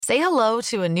Say hello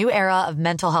to a new era of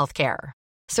mental health care.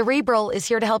 Cerebral is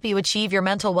here to help you achieve your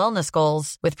mental wellness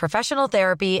goals with professional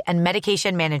therapy and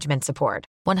medication management support.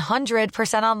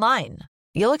 100% online.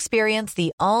 You'll experience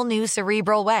the all-new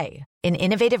Cerebral Way, an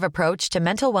innovative approach to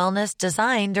mental wellness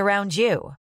designed around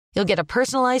you. You'll get a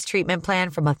personalized treatment plan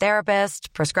from a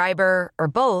therapist, prescriber, or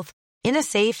both in a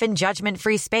safe and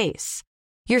judgment-free space.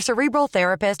 Your Cerebral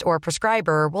therapist or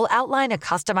prescriber will outline a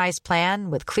customized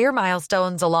plan with clear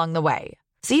milestones along the way,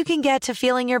 so you can get to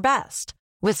feeling your best.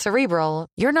 With Cerebral,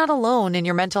 you're not alone in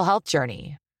your mental health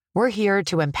journey. We're here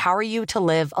to empower you to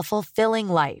live a fulfilling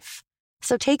life.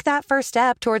 So take that first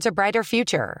step towards a brighter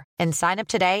future and sign up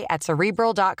today at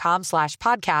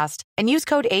Cerebral.com/podcast and use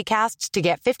code ACAST to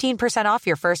get 15% off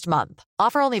your first month.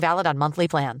 Offer only valid on monthly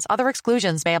plans. Other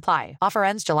exclusions may apply. Offer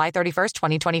ends July 31st,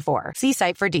 2024. See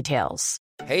site for details.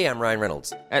 Hey, I'm Ryan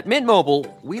Reynolds. At Mint Mobile,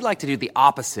 we like to do the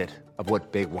opposite of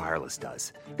what Big Wireless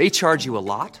does. They charge you a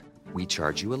lot. We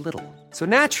charge you a little. So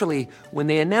naturally, when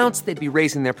they announced they'd be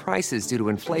raising their prices due to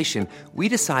inflation, we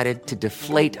decided to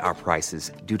deflate our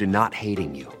prices due to not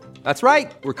hating you. That's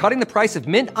right. We're cutting the price of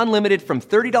Mint Unlimited from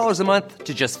 $30 a month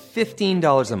to just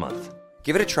 $15 a month.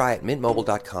 Give it a try at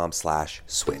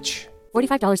mintmobile.com/switch.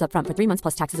 $45 up front for 3 months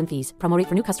plus taxes and fees. Promo rate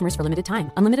for new customers for limited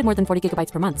time. Unlimited more than 40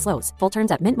 gigabytes per month. Slows full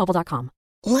terms at mintmobile.com.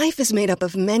 Life is made up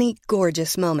of many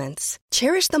gorgeous moments.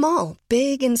 Cherish them all,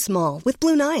 big and small, with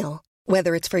Blue Nile.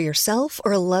 Whether it's for yourself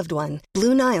or a loved one,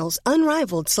 Blue Nile's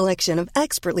unrivaled selection of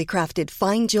expertly crafted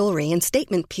fine jewelry and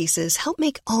statement pieces help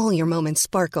make all your moments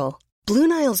sparkle. Blue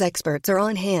Nile's experts are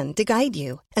on hand to guide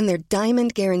you, and their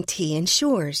diamond guarantee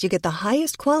ensures you get the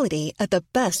highest quality at the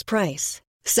best price.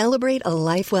 Celebrate a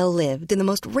life well lived in the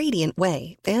most radiant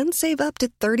way and save up to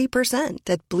 30%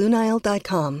 at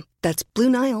BlueNile.com. That's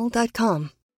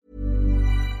BlueNile.com.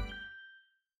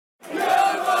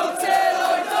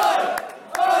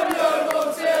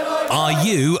 Are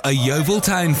you a Yeovil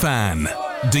Town fan?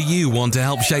 Do you want to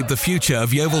help shape the future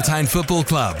of Yeovil Town Football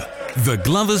Club? The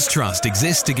Glovers Trust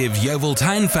exists to give Yeovil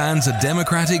Town fans a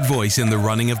democratic voice in the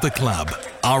running of the club.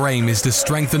 Our aim is to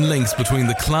strengthen links between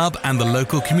the club and the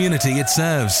local community it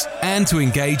serves, and to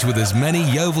engage with as many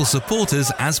Yeovil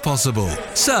supporters as possible.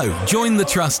 So, join the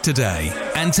Trust today,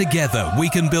 and together we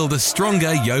can build a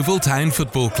stronger Yeovil Town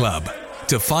Football Club.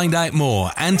 To find out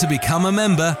more and to become a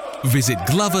member, visit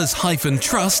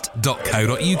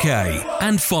glovers-trust.co.uk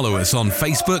and follow us on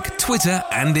Facebook, Twitter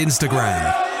and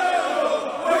Instagram.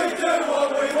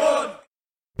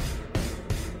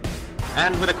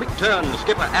 And with a quick turn,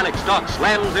 skipper Alex Dock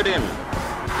slams it in.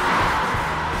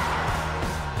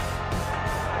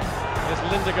 There's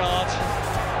Lindegaard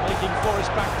making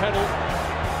Forrest backpedal.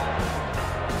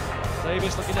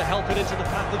 Davis looking to help it into the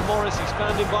path of Morris. He's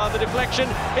found him via the deflection.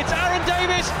 It's Aaron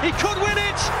Davis. He could win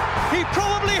it. He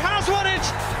probably has won it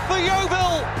for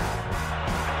Yeovil.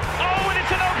 Oh, and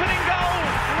it's an opening goal.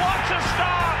 What a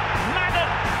start. Madden,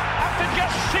 after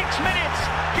just 6 minutes,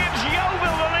 gives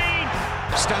Yeovil the lead.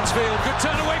 Stansfield, good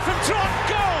turn away from Trott.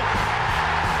 Goal.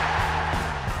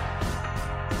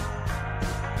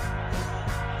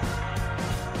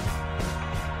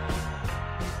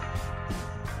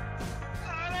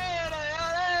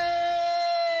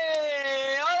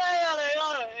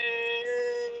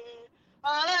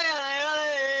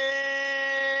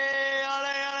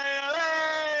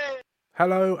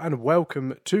 Hello and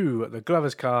welcome to the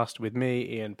Glovers Cast with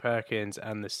me, Ian Perkins,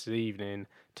 and this evening,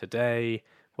 today,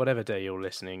 whatever day you're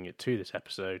listening to this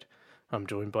episode, I'm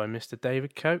joined by Mr.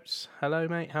 David Coates. Hello,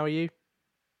 mate. How are you?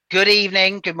 Good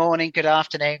evening, good morning, good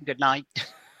afternoon, good night.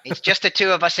 It's just the two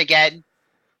of us again.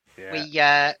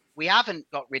 Yeah. We haven't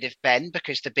got rid of Ben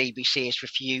because the BBC has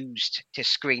refused to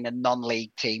screen a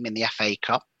non-league team in the FA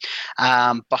Cup.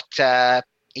 But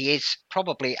he is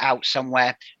probably out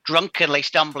somewhere drunkenly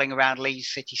stumbling around Leeds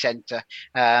city centre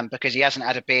because he hasn't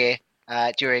had a beer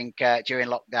during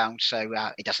lockdown. So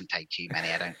it doesn't take too many,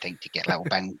 I don't think, to get little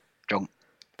Ben drunk.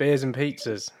 Beers and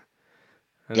pizzas.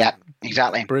 And yeah,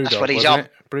 exactly. Brewdog, that's what he's on.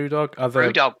 Brewdog?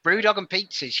 Brewdog and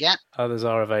pizzas, yeah. Others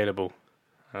are available.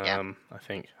 Yeah. I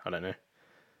think. I don't know.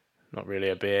 Not really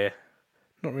a beer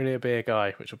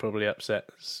guy, which will probably upset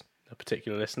a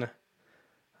particular listener.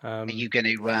 Are you going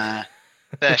to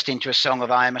burst into a song of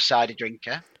I Am a Cider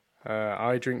Drinker?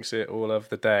 I drinks it all of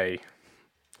the day.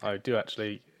 I do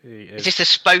actually. Is this a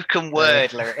spoken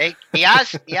word lyric? He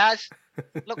has.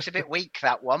 Looks a bit weak,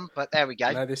 that one, but there we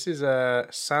go. No, this is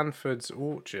Sanford's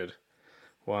Orchard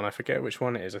one. I forget which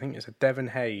one it is. I think it's a Devon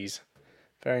Haze.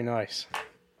 Very nice.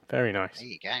 Very nice. There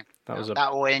you go.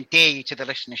 That will endear you to the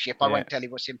listenership. I won't tell you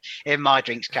what's in my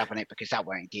drinks cabinet because that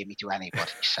won't endear me to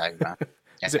anybody. So,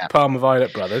 is it Palmer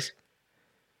Violet Brothers?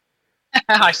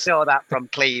 I saw that from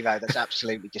Clevo. That's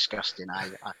absolutely disgusting. I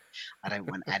don't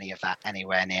want any of that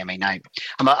anywhere near me. No,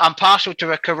 I'm partial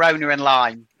to a Corona and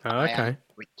lime. Oh, okay.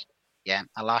 Yeah,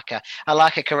 I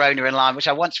like a Corona and lime, which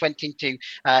I once went into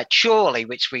Chorley,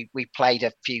 which we played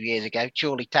a few years ago,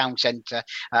 Chorley Town Centre,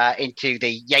 into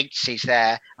the Yateses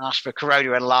there, asked for a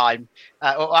Corona and lime.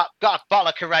 I got a bottle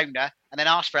of Corona and then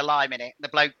asked for a lime in it.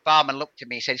 And the barman looked at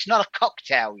me and said, "It's not a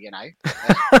cocktail, you know."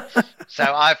 So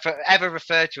I've ever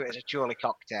referred to it as a Chorley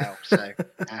cocktail. So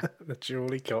the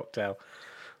Chorley cocktail.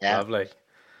 Yeah. Lovely.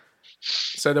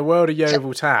 So the world of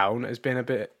Yeovil Town has been a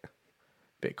bit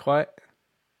quiet.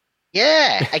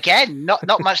 Yeah, again,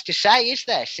 not much to say, is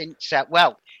there? Since I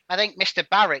think Mr.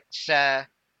 Barrett's I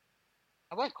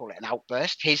won't call it an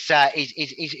outburst. His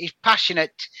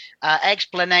passionate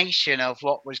explanation of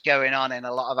what was going on in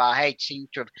a lot of our heads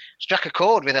seemed to have struck a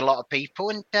chord with a lot of people,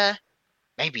 and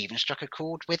maybe even struck a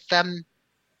chord with some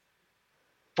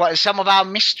of our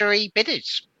mystery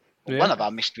bidders. Yeah. One of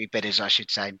our mystery bidders, I should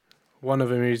say. One of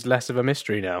them who's less of a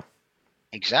mystery now.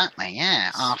 Exactly,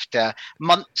 yeah. After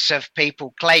months of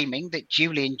people claiming that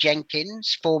Julian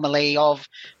Jenkins, formerly of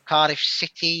Cardiff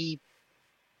City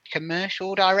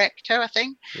commercial director, I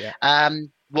think,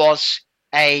 was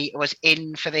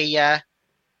in for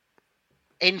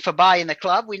buying the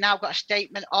club. We now got a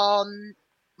statement on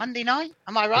Monday night.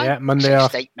 Am I right? Yeah, Monday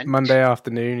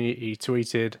afternoon. He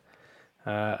tweeted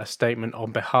a statement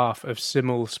on behalf of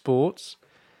Simmel Sports.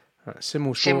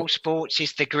 Simmel Sports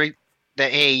is the group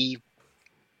that he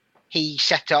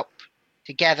set up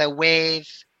together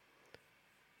with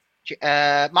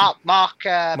Mark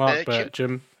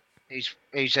Bircham,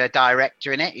 who's a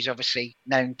director in it. He's obviously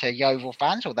known to Yeovil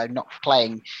fans, although not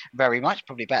playing very much,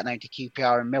 probably better known to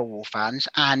QPR and Millwall fans,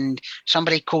 and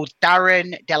somebody called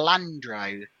Darren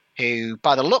Delandro, who,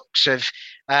 by the looks of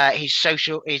his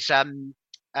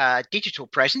digital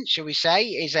presence, shall we say,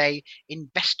 is a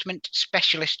investment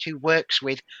specialist who works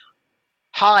with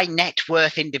high net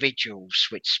worth individuals,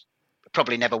 which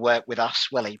probably never work with us,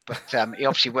 will he? But he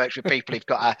obviously works with people who've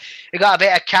got a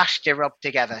bit of cash to rub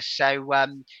together. So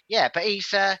but he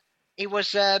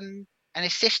was an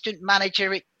assistant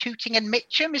manager at Tooting and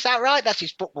Mitcham. Is that right? That's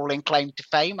his footballing claim to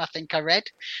fame, I think I read.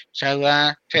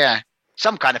 So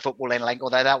some kind of footballing link,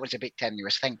 although that was a bit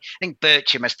tenuous. I think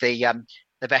Bircham has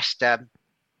the best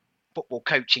football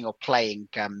coaching or playing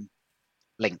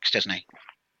links, doesn't he?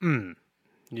 Mm.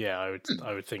 Yeah, I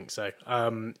would think so.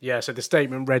 So the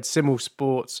statement read, Simmel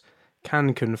Sports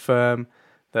can confirm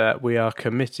that we are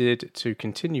committed to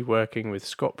continue working with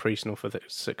Scott Priestnall for the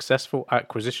successful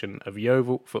acquisition of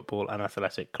Yeovil Football and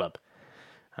Athletic Club,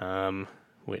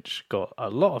 which got a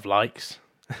lot of likes,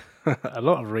 a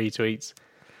lot of retweets,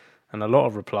 and a lot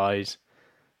of replies.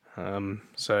 The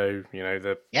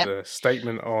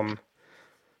statement on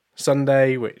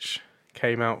Sunday, which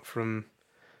came out from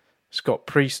Scott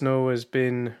Priestnall, has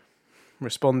been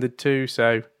responded to,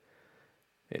 so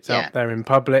it's out there in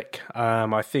public.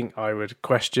 I think I would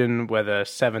question whether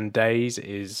 7 days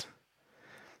is,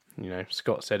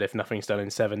 Scott said if nothing's done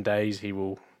in 7 days, he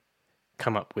will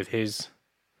come up with his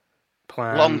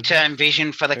plan. Long-term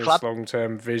vision for the club.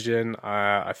 Long-term vision.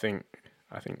 I think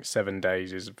 7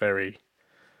 days is very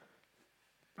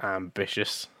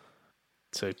ambitious.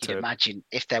 To imagine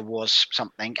if there was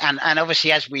something, and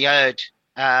obviously, as we heard,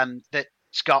 that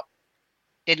Scott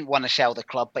didn't want to sell the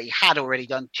club, but he had already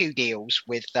done 2 deals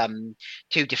with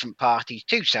 2 different parties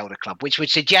to sell the club, which would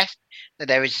suggest that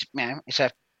there is, it's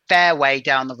a fair way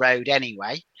down the road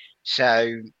anyway.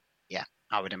 So,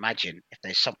 I would imagine if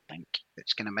there's something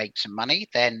that's going to make some money,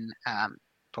 then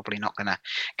probably not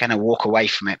going to walk away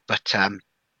from it. But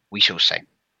we shall see.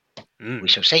 We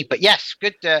shall see. But yes,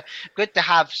 good to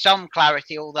have some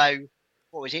clarity. Although,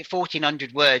 what was it,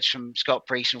 1,400 words from Scott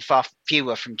Priestnall, far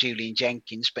fewer from Julian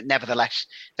Jenkins. But nevertheless,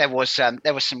 there was some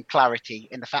clarity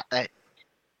in the fact that,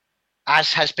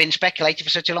 as has been speculated for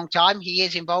such a long time, he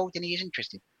is involved and he is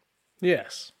interested.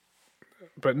 Yes,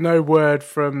 but no word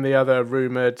from the other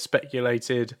rumoured,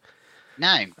 speculated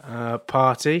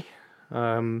party.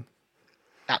 That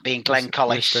being Glenn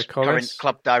Collis, current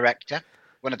club director.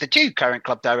 One of the 2 current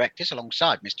club directors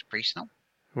alongside Mr. Priestnall.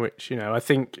 Which, I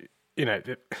think,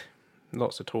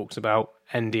 lots of talks about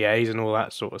NDAs and all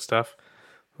that sort of stuff.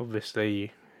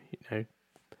 Obviously,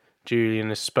 Julian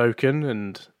has spoken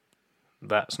and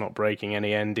that's not breaking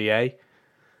any NDA.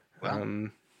 Well,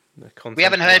 we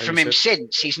haven't heard from him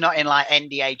since. He's not in like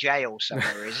NDA jail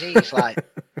somewhere, is he? He's like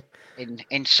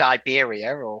in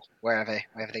Siberia or wherever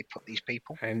they put these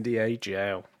people. NDA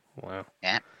jail. Wow.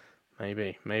 Yeah.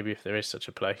 Maybe if there is such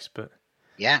a place, but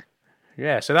yeah.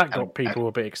 So that got people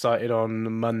a bit excited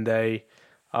on Monday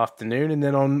afternoon, and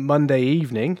then on Monday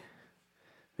evening,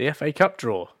 the FA Cup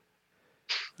draw.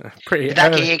 Pretty. Did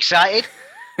that get you excited?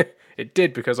 It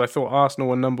did, because I thought Arsenal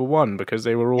were number one because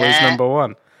they were always number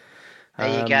one.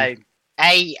 There you go.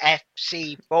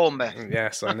 AFC Bournemouth.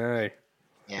 Yes, I know.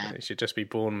 Yeah. It should just be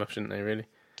Bournemouth, shouldn't they, really?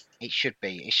 It should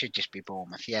be. It should just be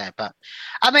Bournemouth, yeah. But,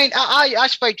 I mean, I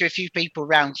spoke to a few people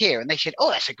around here and they said,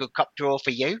 oh, that's a good cup draw for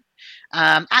you.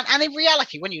 And in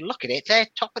reality, when you look at it, they're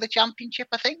top of the championship,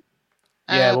 I think.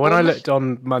 Yeah, when I looked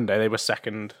on Monday, they were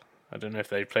second. I don't know if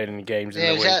they played any games in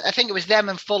the week. I think it was them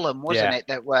and Fulham, wasn't it,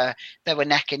 that were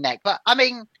neck and neck. But, I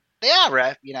mean, they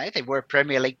are, they were a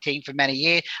Premier League team for many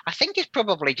years. I think it's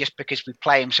probably just because we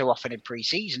play them so often in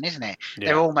pre-season, isn't it? Yeah.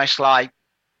 They're almost like,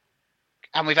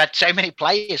 and we've had so many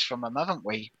players from them, haven't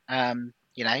we? Yeah.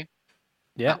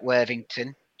 Matt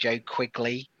Worthington, Joe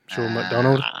Quigley, Sean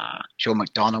McDonald.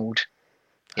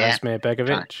 Yeah. Asmir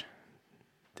Begovic.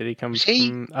 Did he come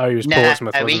from... Oh, he was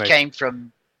Portsmouth, wasn't he? He came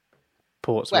from...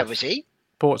 Portsmouth. Where was he?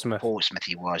 Portsmouth. Portsmouth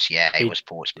he was, yeah. He was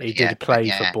Portsmouth. He did play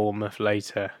for Bournemouth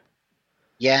later.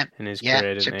 Yeah. In his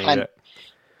career, didn't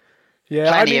he?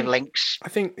 Plenty of links. I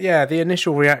think, the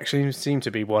initial reaction seemed to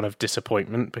be one of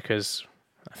disappointment, because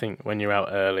I think when you're out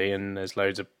early and there's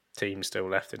loads of teams still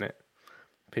left in it,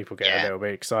 people get a little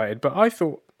bit excited. But I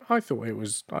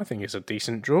think it's a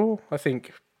decent draw. I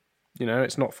think,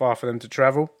 it's not far for them to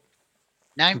travel.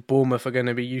 No. Bournemouth are going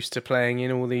to be used to playing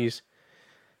in all these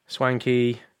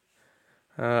swanky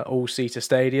all-seater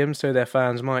stadiums, so their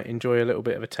fans might enjoy a little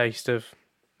bit of a taste of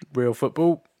real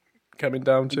football coming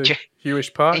down to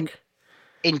Hewish Park.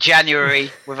 In January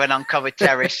with an uncovered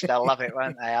terrace, they'll love it,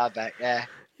 won't they? I bet, yeah.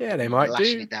 Yeah, they might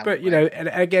do. But, and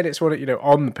again, it's one of,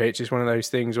 on the pitch, it's one of those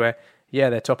things where,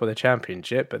 they're top of the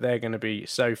championship, but they're going to be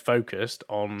so focused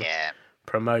on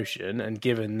promotion, and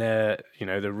given their,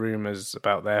 the rumours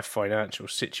about their financial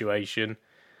situation,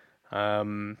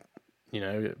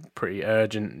 pretty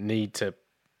urgent need to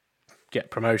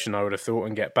get promotion, I would have thought,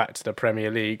 and get back to the Premier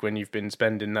League when you've been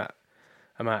spending that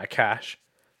amount of cash.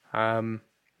 I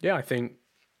think,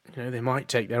 they might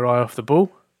take their eye off the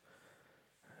ball.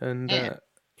 And,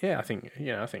 I think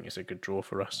it's a good draw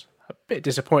for us. A bit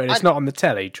disappointed it's not on the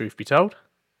telly, truth be told.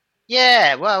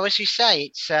 Yeah, well, as you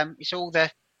say, it's all the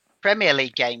Premier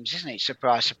League games, isn't it?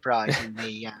 Surprise, surprise, in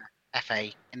the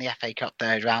FA Cup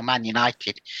third round. Man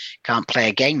United can't play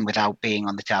a game without being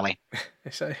on the telly.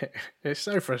 It's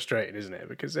so frustrating, isn't it?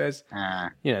 Because there's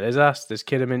there's us, there's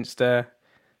Kidderminster,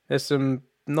 there's some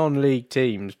non-league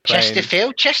teams playing.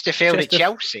 Chesterfield at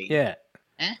Chelsea. Yeah.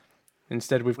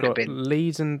 Instead, we've got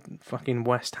Leeds and fucking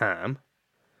West Ham.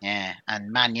 Yeah,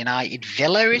 and Man United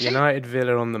Villa, is it? United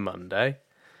Villa on the Monday.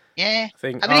 Yeah.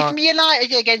 If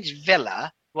United against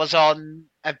Villa was on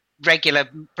a regular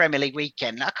Premier League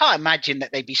weekend, I can't imagine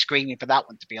that they'd be screaming for that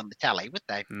one to be on the telly, would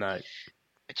they? No.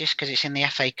 But just because it's in the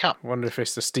FA Cup. I wonder if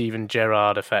it's the Steven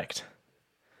Gerrard effect.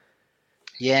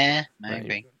 Yeah,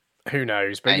 maybe. Who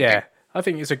knows? But I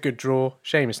think it's a good draw.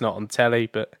 Shame it's not on telly,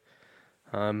 but...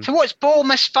 So what's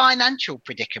Bournemouth's financial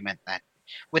predicament then?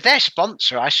 With their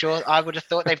sponsor, I would have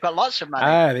thought they've got lots of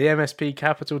money. The MSP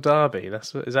Capital Derby.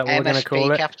 Is that what we're going to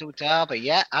call it? MSP Capital Derby.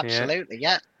 Yeah, absolutely.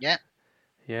 Yeah. Yeah.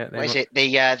 What is it?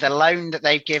 The loan that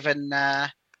they've given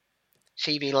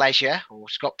CV Leisure or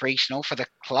Scott Priestnall for the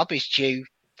club is due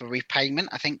for repayment,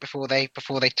 I think, before they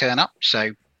turn up.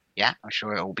 So yeah, I'm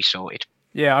sure it'll all be sorted.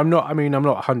 Yeah, I'm not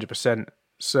 100%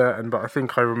 certain, but I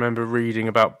think I remember reading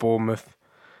about Bournemouth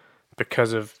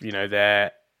because of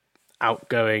their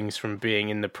outgoings from being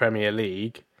in the Premier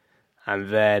League, and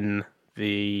then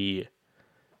the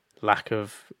lack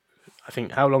of, I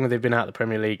think, how long have they been out of the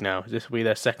Premier League now? This will be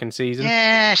their second season?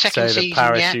 Yeah, second season, so the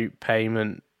parachute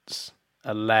payments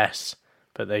are less,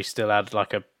 but they still had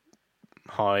like a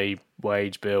high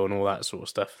wage bill and all that sort of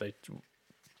stuff.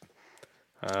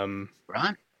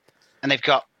 Right. And they've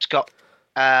got Scott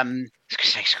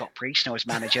Priestnall as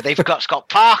manager. They've got Scott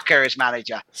Parker as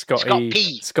manager. Scott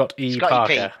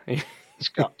Parker.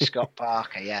 Scott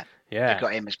Parker, yeah. They've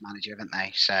got him as manager, haven't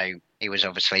they? So he was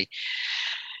obviously,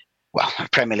 a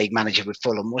Premier League manager with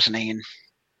Fulham, wasn't he? And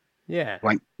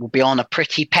will be on a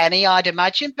pretty penny, I'd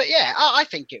imagine. But I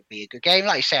think it'd be a good game.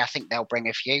 Like you say, I think they'll bring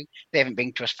a few. They haven't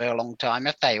been to us for a long time,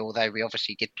 have they? Although we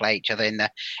obviously did play each other in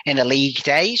the league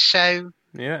days. So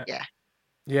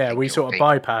yeah, we sort of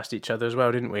bypassed each other as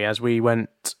well, didn't we? As we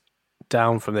went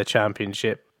down from the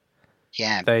Championship,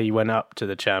 they went up to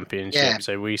the Championship,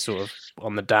 so we sort of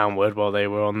on the downward while they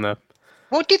were on the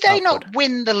Well, did they not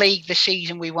win the league the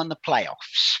season we won the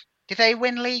playoffs? Did they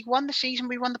win League One the season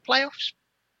we won the playoffs?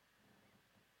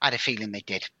 I had a feeling they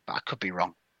did, but I could be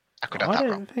wrong. I could have that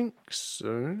wrong. I don't think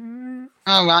so.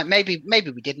 Oh, right. Maybe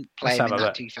we didn't play him in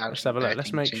that 2000. Let's have a look.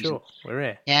 Let's make sure we're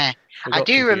here. Yeah. I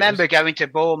do remember going to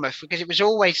Bournemouth because it was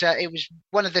always it was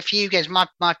one of the few games. My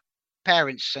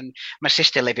parents and my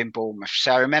sister live in Bournemouth,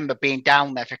 so I remember being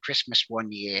down there for Christmas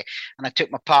one year, and I took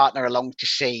my partner along to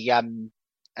see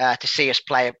us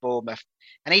play at Bournemouth.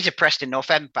 And he's a Preston North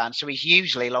End fan, so he's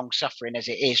usually long suffering as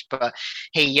it is. But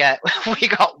we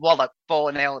got walloped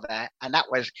 4-0 there, and that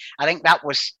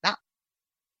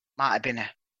might have been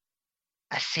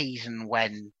a season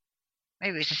when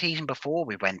maybe it was a season before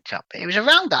we went up. It was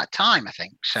around that time, I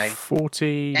think. So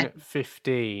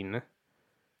 14-15.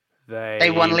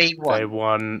 They won League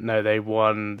One. They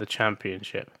won the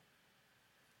Championship.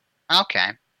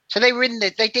 Okay. So they were in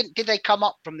did they come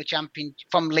up from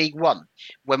from League One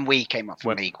when we came up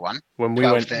from League One? When we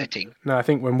went 13. No, I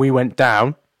think when we went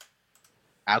down.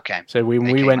 Okay. So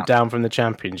when we went down from the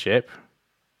Championship,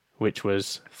 which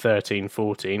was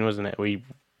 13-14, wasn't it? We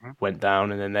went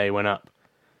down and then they went up.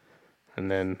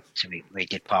 And then so we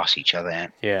did pass each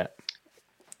other. Yeah.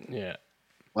 Yeah.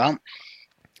 Well,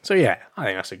 so yeah, I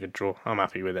think that's a good draw. I'm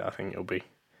happy with it. I think it'll be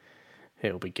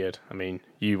good. I mean,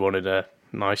 you wanted a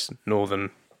nice northern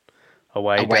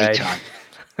away day. Time.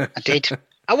 I did.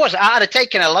 I'd have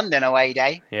taken a London away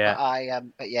day. Yeah.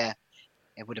 But yeah,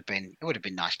 it would have been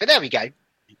nice. But there we go.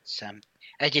 It's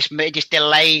it just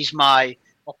delays my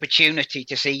opportunity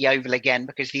to see Yeovil again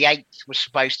because the 8th was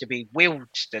supposed to be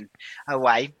Wealdstone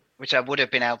away, which I would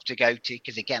have been able to go to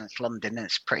because again it's London and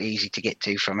it's pretty easy to get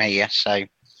to from here. So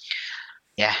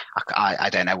yeah, I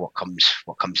don't know what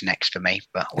comes next for me,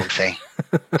 but we'll see.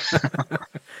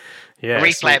 Yeah, a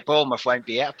replay at Bournemouth won't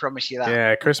be it, I promise you that.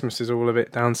 Yeah, Christmas is all a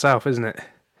bit down south, isn't it?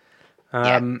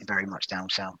 Yeah, very much down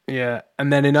south. Yeah,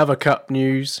 and then in other cup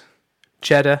news,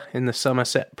 Cheddar in the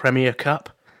Somerset Premier Cup.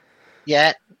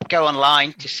 Yeah, go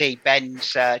online to see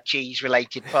Ben's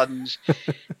cheese-related puns.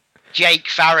 Jake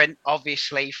Farron,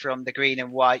 obviously, from the Green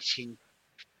and Whites, in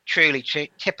truly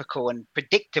typical and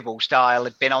predictable style,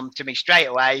 had been on to me straight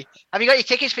away. Have you got your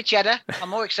tickets for Cheddar? I'm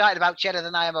more excited about Cheddar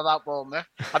than I am about Bournemouth.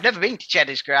 I've never been to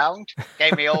Cheddar's ground.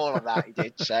 Gave me all of that, he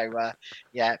did. So,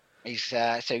 yeah,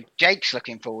 so Jake's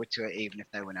looking forward to it, even if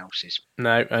no one else is.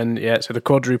 No, and yeah, so the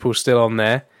quadruple's still on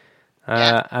there.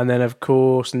 And then, of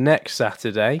course, next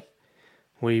Saturday,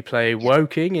 we play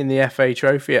Woking in the FA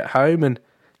Trophy at home, and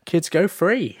kids go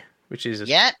free, which is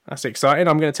that's exciting.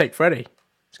 I'm going to take Freddie.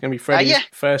 It's going to be Freddie's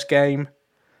first game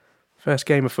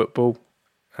of football.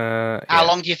 How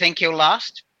long do you think he'll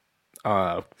last?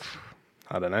 I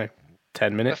don't know,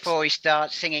 10 minutes. Before he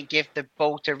starts singing Give the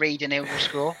Ball to Reed and he'll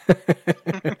score?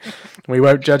 We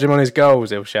won't judge him on his goals,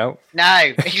 he'll shout.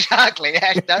 No, exactly.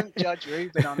 Yes, don't judge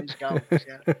Ruben on his goals.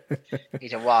 Yeah.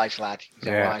 He's a wise lad.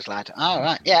 All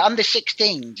right. Yeah, under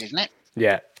 16s, isn't it?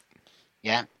 Yeah.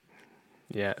 Yeah.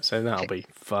 Yeah, so that'll be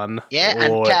fun. Yeah,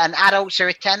 and adults are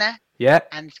a tenner. Yeah.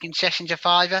 And concessions are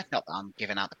 $5. Not that I'm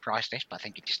giving out the price list, but I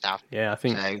think you just have. Yeah, I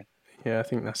think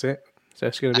that's it. So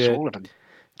it's going to be all of them.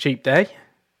 Cheap day.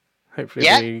 Hopefully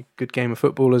it'll be a good game of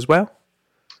football as well.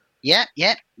 Yeah.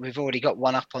 We've already got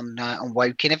one up on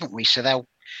Woking, haven't we? So they'll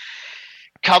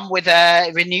come with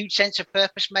a renewed sense of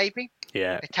purpose, maybe.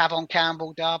 Yeah. The Tavon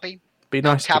Campbell derby. Be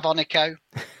nice. Cavonico.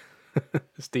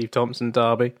 Steve Thompson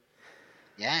derby.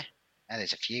 Yeah.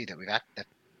 There's a few that we've had. The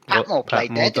Patmore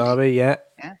played there, derby, didn't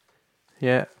he?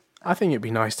 Yeah. I think it'd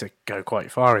be nice to go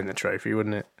quite far in the trophy,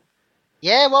 wouldn't it?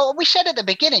 Yeah, well, we said at the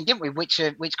beginning, didn't we, which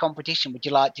competition would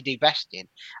you like to do best in?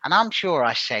 And I'm sure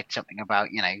I said something about,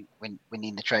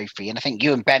 winning the trophy. And I think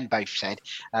you and Ben both said,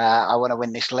 I want to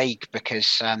win this league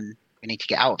because we need to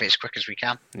get out of it as quick as we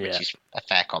can, which is a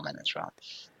fair comment as well.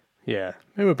 Yeah,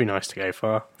 it would be nice to go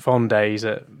far. Fond days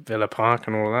at Villa Park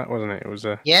and all that, wasn't it? It was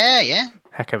a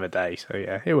heck of a day, so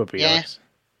yeah, it would be nice.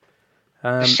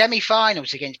 The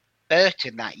semi-finals against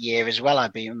Burton that year as well,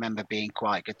 remember being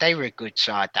quite good. They were a good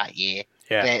side that year.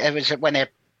 Yeah. It was when they had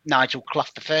Nigel Clough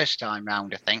the first time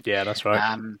round, I think. Yeah, that's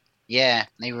right. They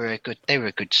were a good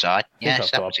side. Yeah, so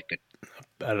that was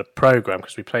a programme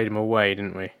because we played them away,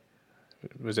 didn't we?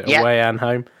 Was it away and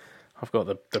home? I've got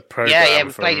the programme. Yeah,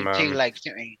 we played in 2 legs,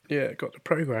 didn't we? Yeah, got the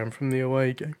programme from the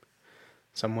away game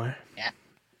somewhere. Yeah.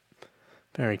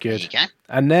 Very good. There you go.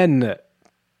 And then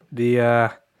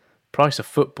the Price of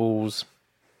Football's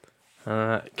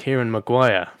Kieran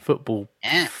Maguire, football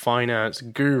finance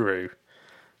guru,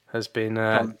 has been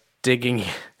digging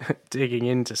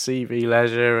into CV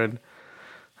Leisure and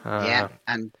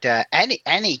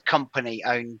any company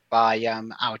owned by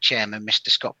our chairman, Mr.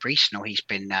 Scott Priestnell, he's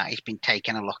been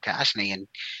taking a look at, hasn't he, and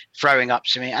throwing up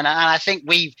some. And I think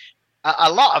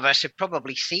a lot of us have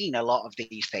probably seen a lot of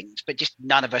these things, but just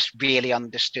none of us really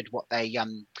understood what they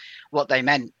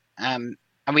meant.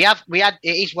 And we had, it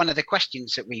is one of the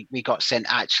questions that we got sent,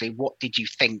 actually. What did you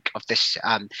think of this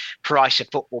Price of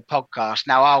Football podcast?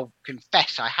 Now, I'll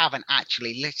confess I haven't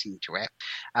actually listened to it.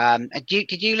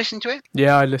 Did you listen to it?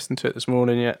 Yeah, I listened to it this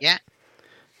morning, yeah. Yeah?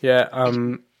 Yeah, I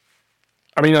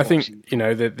mean, I think, you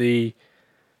know, that the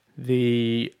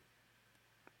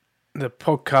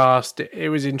podcast, it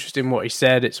was interesting what he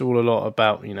said. It's all a lot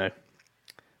about, you know,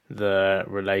 the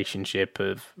relationship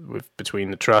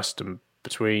between the trust and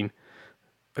between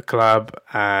the club,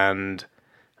 and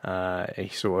he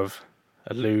sort of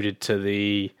alluded to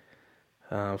the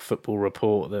football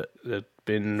report that had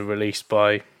been released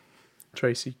by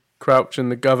Tracy Crouch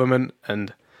and the government,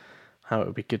 and how it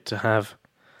would be good to have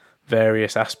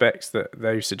various aspects that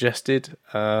they suggested,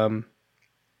 you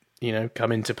know,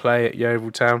 come into play at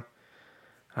Yeovil Town.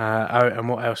 And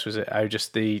what else was it?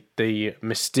 Just the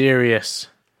mysterious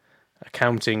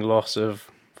accounting loss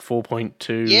of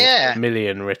 4.2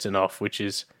 million written off, which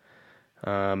is,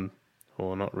 or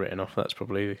not written off, that's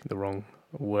probably the wrong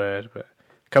word, but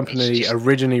company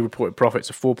originally reported profits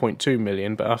of 4.2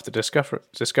 million, but after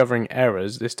discovering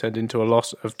errors, this turned into a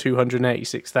loss of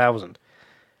 286,000.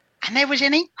 And there was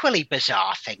an equally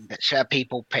bizarre thing that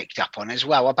people picked up on as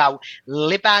well about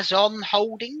Libazon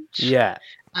Holdings. Yeah.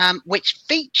 Which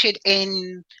featured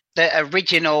in the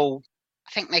original,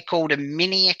 I think they called them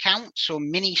mini accounts or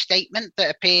mini statement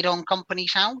that appeared on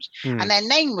Companies House. And their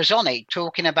name was on it,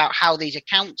 talking about how these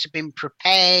accounts have been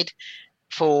prepared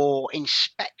for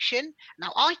inspection.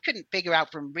 Now, I couldn't figure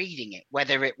out from reading it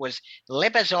whether it was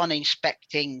Libazon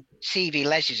inspecting CV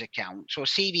Leisure's accounts or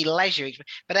CV Leisure.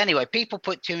 But anyway, people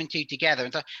put two and two together.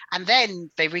 And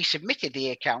then they resubmitted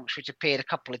the accounts, which appeared a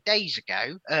couple of days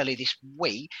ago, early this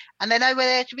week, and they're nowhere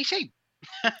there to be seen.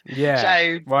 Yeah.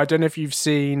 So, well, I don't know if you've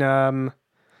seen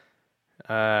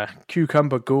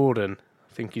Cucumber Gordon,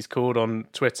 I think he's called on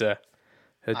Twitter.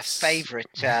 My favourite,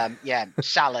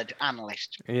 salad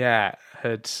analyst. Yeah,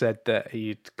 had said that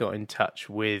he'd got in touch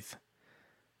with,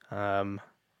 I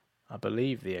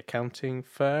believe, the accounting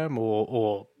firm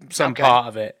or some part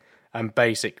of it, and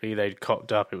basically they'd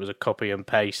cocked up. It was a copy and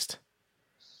paste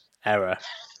error,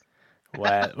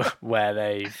 where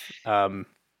they've,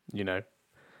 you know,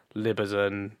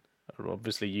 Libazon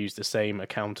obviously used the same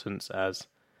accountants as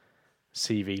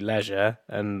CV Leisure,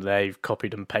 and they've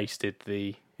copied and pasted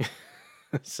the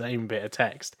same bit of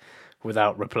text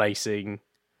without replacing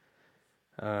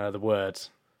the words.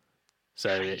 So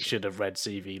it should have read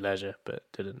CV Leisure, but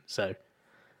didn't. So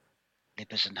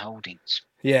Libazon Holdings.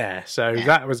 Yeah, so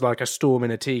that was like a storm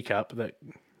in a teacup that,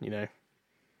 you know,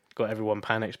 got everyone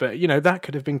panicked. But, you know, that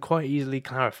could have been quite easily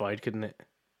clarified, couldn't it?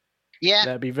 Yeah.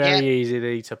 That'd be very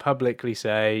easy to publicly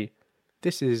say,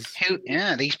 this is...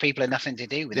 these people have nothing to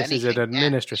do with anything. This is an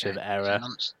administrative error.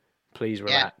 Please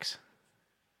relax.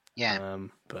 Yeah.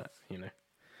 But, you know.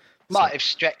 Might have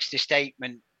stretched the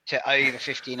statement to over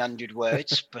 1,500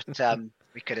 words, but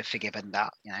we could have forgiven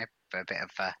that, you know, for a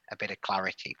bit of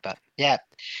clarity. But, yeah.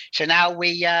 So now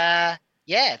we wait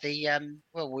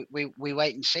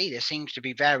and see. There seems to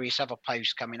be various other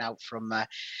posts coming out from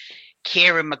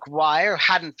Kieran Maguire,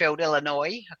 Haddonfield,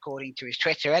 Illinois, according to his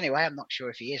Twitter. Anyway, I'm not sure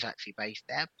if he is actually based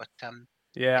there, but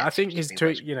I think his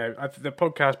tweet, you know, the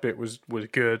podcast bit was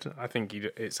good. I think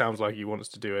it sounds like he wants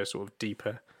to do a sort of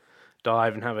deeper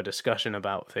dive and have a discussion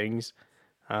about things.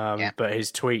 But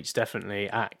his tweets definitely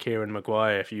at Kieran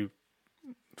Maguire, if you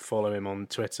follow him on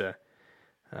Twitter.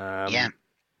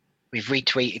 We've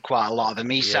retweeted quite a lot of them.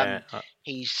 He's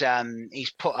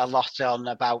put a lot on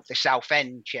about the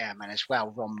Southend chairman as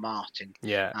well, Ron Martin.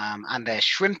 Yeah. And their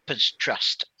Shrimpers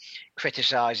Trust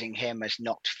criticising him as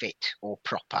not fit or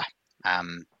proper. I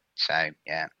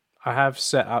have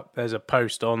set up, there's a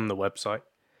post on the website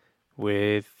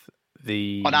with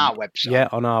on our website. Yeah,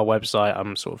 on our website.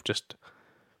 I'm sort of just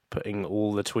putting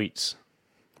all the tweets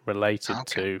related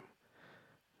to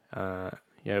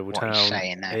Yeovil Town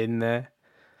in there.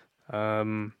 I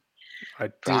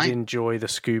did enjoy the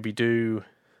Scooby-Doo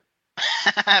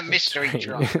mystery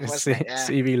drop, wasn't it? Yeah.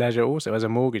 CV Leisure also has a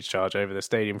mortgage charge over the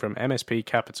stadium from MSP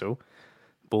Capital,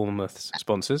 Bournemouth's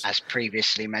sponsors. As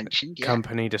previously mentioned,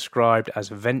 Company described as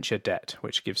venture debt,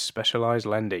 which gives specialised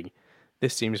lending.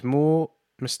 This seems more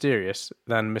mysterious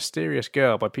than Mysterious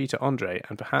Girl by Peter Andre,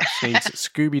 and perhaps needs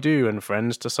Scooby-Doo and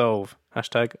friends to solve.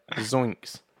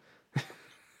 #Zoinks.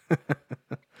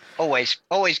 Always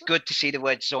good to see the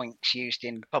word zoinks used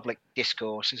in public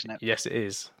discourse, isn't it? Yes, it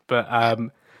is. But I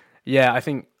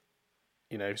think,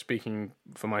 you know, speaking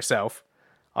for myself,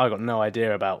 I got no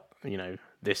idea about, you know,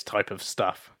 this type of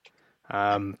stuff.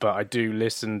 But I do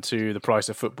listen to the Price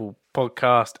of Football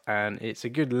podcast, and it's a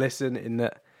good listen in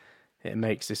that it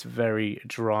makes this very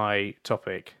dry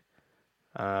topic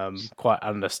quite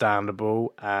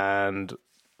understandable, and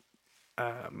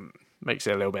makes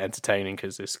it a little bit entertaining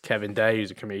because this Kevin Day,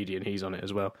 who's a comedian, he's on it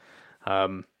as well.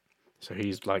 So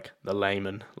he's like the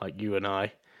layman, like you and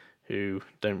I, who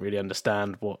don't really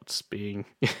understand what's being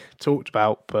talked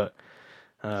about, but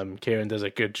Kieran does a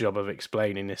good job of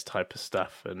explaining this type of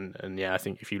stuff, and yeah, I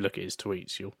think if you look at his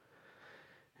tweets,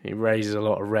 he raises a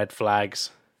lot of red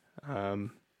flags.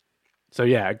 So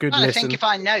yeah, a good listen. I think if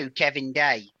I know Kevin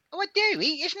Day, I do.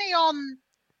 Isn't he on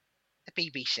the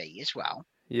BBC as well?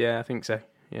 Yeah, I think so.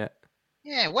 Yeah.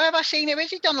 Yeah, where have I seen him?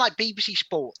 Has he done like BBC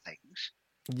Sport things?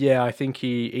 Yeah, I think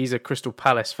he's a Crystal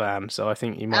Palace fan, so I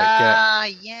think he might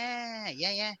get.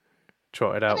 Yeah.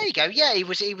 Trotted out. There you go. Yeah, he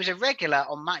was a regular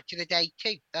on Match of the Day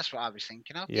too. That's what I was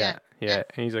thinking of. Yeah.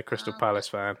 He's a Crystal Palace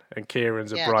fan, and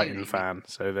Kieran's a Brighton fan.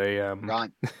 So they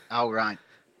right. Oh, right.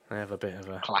 They have a bit of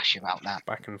a clash about that,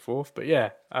 back and forth. But yeah,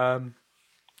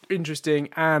 interesting,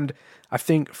 and I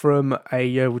think from a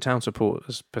Yeovil Town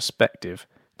supporter's perspective,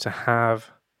 to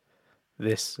have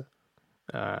this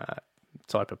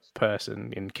type of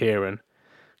person in Kieran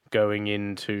going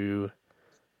into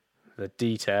the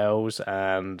details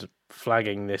and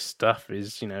flagging this stuff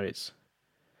is, it's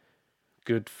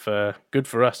good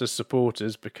for us as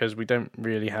supporters, because we don't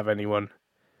really have anyone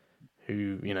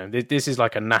who, this is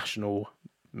like a national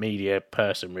media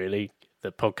person, really.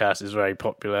 The podcast is very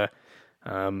popular.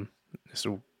 This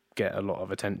will get a lot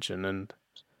of attention and,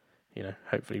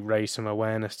 hopefully raise some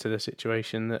awareness to the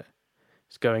situation that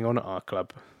is going on at our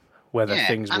club. Whether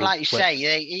things and will, like you say,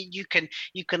 you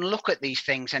can look at these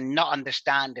things and not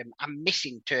understand them and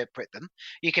misinterpret them.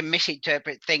 You can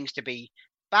misinterpret things to be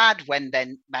bad when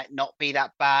then might not be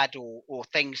that bad, or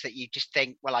things that you just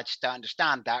think, well, I just don't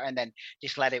understand that, and then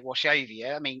just let it wash over you.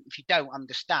 I mean, if you don't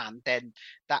understand, then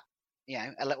that,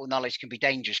 a little knowledge can be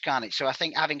dangerous, can't it? So I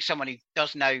think having someone who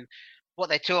does know what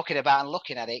they're talking about and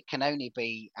looking at it can only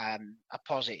be a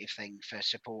positive thing for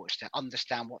supporters to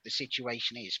understand what the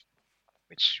situation is,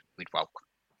 which we'd welcome.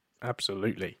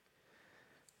 Absolutely.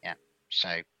 Yeah.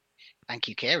 So, thank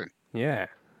you, Kieran. Yeah.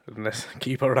 Let's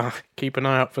keep an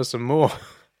eye out for some more.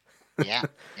 Yeah.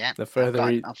 The further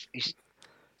he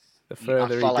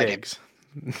digs.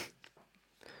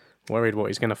 Worried what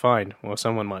he's going to find. Well,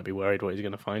 someone might be worried what he's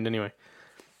going to find anyway.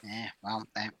 Yeah, well,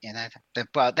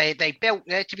 they built.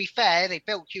 To be fair, they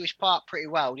built Huish Park pretty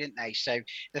well, didn't they? So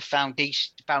the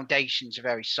foundations are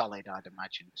very solid, I'd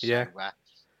imagine. So, yeah.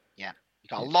 You've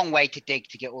got a long way to dig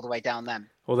to get all the way down them.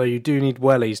 Although you do need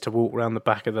wellies to walk around the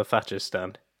back of the Thatcher's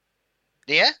stand.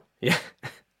 Do you? Yeah.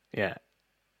 Yeah.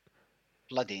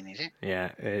 Flooding, is it?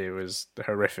 Yeah, it was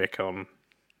horrific on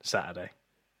Saturday.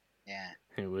 Yeah.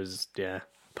 It was,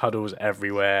 puddles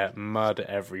everywhere, mud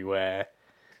everywhere.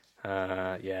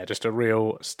 Just a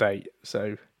real state.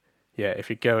 So, if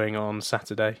you're going on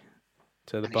Saturday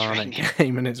to the Barnet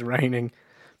game and it's raining,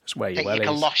 just wear your wellies. Take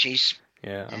your galoshes.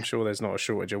 Yeah, I'm sure there's not a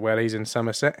shortage of wellies in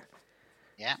Somerset.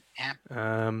 Yeah.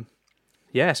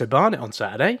 So Barnet on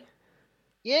Saturday.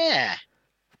 Yeah.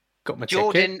 Got my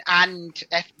Jordan ticket. And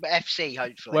FC,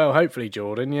 hopefully. Well, hopefully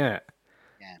Jordan, yeah.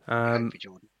 Yeah, hopefully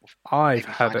Jordan.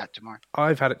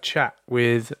 I've had a chat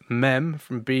with Mem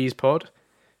from Bees Pod,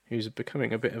 who's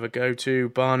becoming a bit of a go-to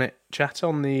Barnet chat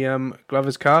on the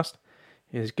Glovers Cast.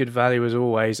 It's good value as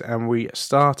always, and we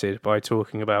started by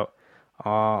talking about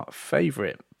our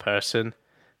favourite person,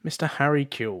 Mr. Harry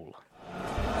Kewell.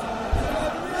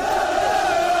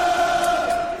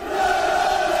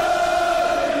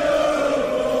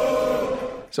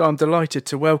 So I'm delighted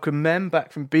to welcome Mem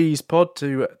back from Bees Pod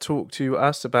to talk to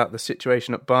us about the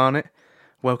situation at Barnet.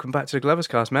 Welcome back to the Glovers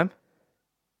Cast, Mem.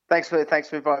 Thanks for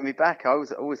inviting me back. I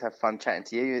always have fun chatting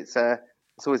to you. It's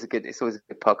always a good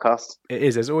podcast. It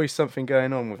is. There's always something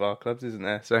going on with our clubs, isn't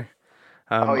there? So.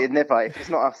 Never. If it's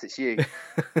not us, it's you.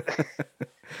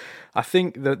 I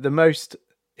think the most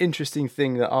interesting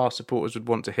thing that our supporters would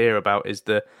want to hear about is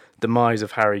the demise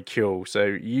of Harry Kewell. So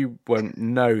you won't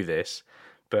know this,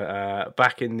 but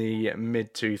back in the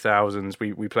mid-2000s,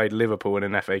 we played Liverpool in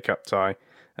an FA Cup tie,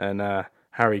 and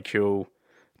Harry Kewell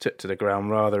took to the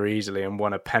ground rather easily and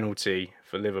won a penalty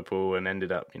for Liverpool and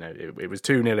ended up, it was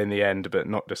 2-0 in the end, but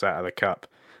knocked us out of the cup.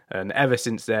 And ever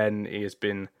since then, he has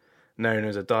been known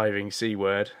as a diving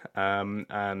C-word,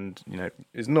 and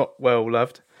is not well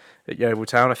loved at Yeovil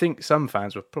Town. I think some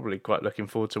fans were probably quite looking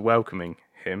forward to welcoming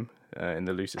him, in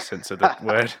the loosest sense of the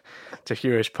word, to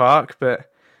Huish Park.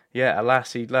 But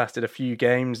alas, he lasted a few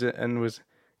games and was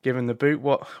given the boot.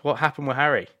 What happened with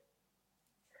Harry?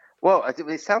 Well,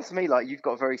 it sounds to me like you've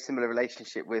got a very similar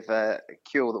relationship with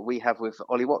Cure that we have with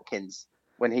Ollie Watkins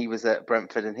when he was at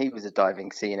Brentford and he was a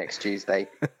diving see you next Tuesday.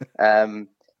 So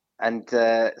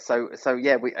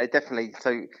yeah, we definitely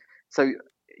so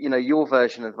you know, your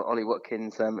version of Ollie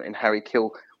Watkins and Harry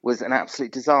Kewell was an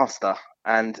absolute disaster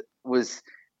and was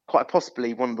quite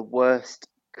possibly one of the worst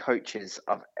coaches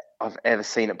I've ever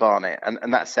seen at Barnet,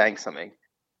 and that's saying something.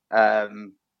 So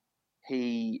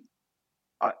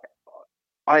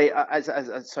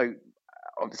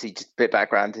obviously just a bit of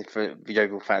background for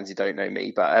Yeovil fans who don't know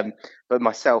me, but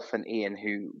myself and Ian,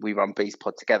 who we run Bees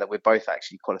Pod together, we're both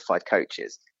actually qualified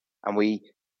coaches, and we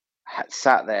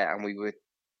sat there and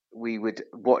we would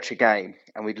watch a game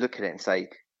and we'd look at it and say,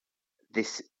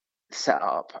 this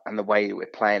setup and the way we're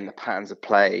playing, the patterns of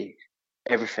play,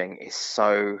 everything is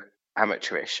so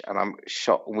amateurish, and I'm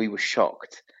shocked. We were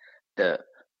shocked that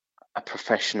a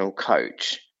professional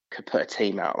coach could put a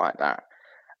team out like that.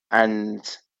 And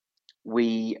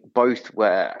we both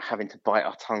were having to bite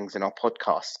our tongues in our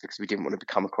podcasts because we didn't want to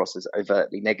come across as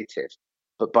overtly negative.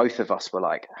 But both of us were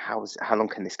like, how long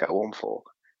can this go on for?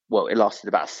 Well, it lasted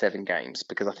about 7 games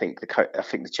because I think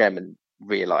the chairman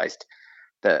realised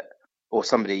that, or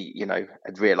somebody, you know,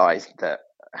 had realised that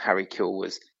Harry Kewell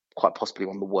was quite possibly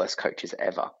one of the worst coaches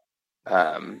ever.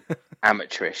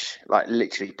 Amateurish, like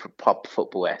literally pub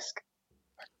football-esque.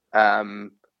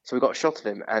 So we got a shot of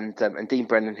him, and Dean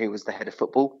Brennan, who was the head of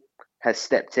football, has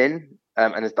stepped in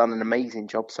and has done an amazing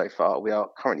job so far. We are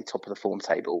currently top of the form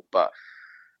table, but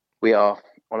we are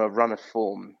on a run of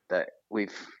form that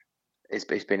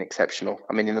it's been exceptional.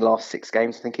 I mean, in the last 6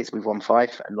 games, I think we've won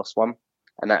 5 and lost 1,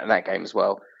 and that game as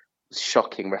well. It was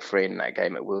shocking refereeing in that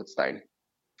game at Wildstone.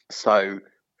 So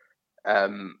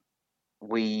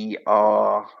we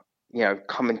are, you know,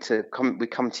 we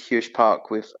come to Hewish Park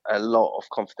with a lot of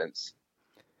confidence.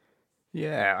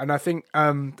 Yeah, and I think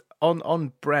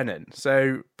on Brennan.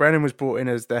 So Brennan was brought in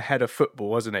as the head of football,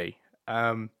 wasn't he?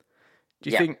 Do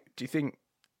you think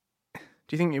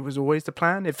it was always the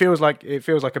plan? It feels like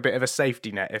a bit of a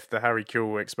safety net if the Harry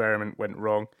Kewell experiment went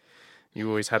wrong. You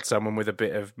always had someone with a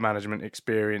bit of management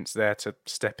experience there to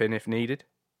step in if needed.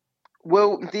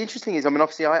 Well, the interesting is, I mean,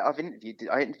 obviously, I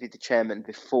interviewed the chairman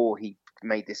before he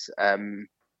made this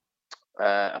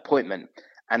appointment,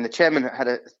 and the chairman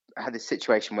had a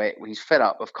situation where he's fed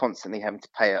up of constantly having to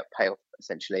pay off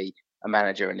essentially a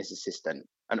manager and his assistant,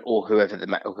 or whoever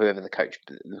the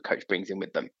coach brings in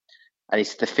with them. And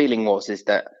the feeling is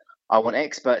that I want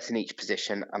experts in each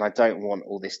position, and I don't want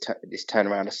all this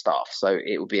turnaround of staff. So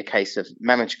it will be a case of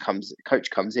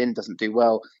coach comes in, doesn't do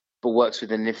well, but works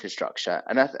within an infrastructure.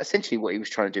 And essentially what he was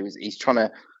trying to do is he's trying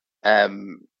to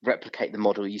replicate the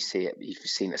model you've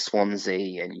seen at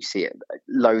Swansea, and you see it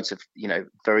loads of, you know,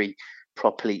 very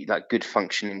properly, like, good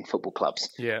functioning football clubs,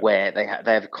 where they have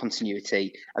a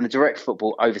continuity, and the direct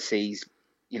football oversees,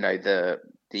 you know, the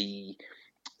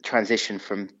transition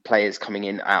from players coming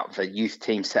in out of the youth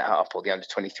team set up or the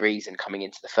under-23s and coming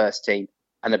into the first team,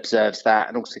 and observes that,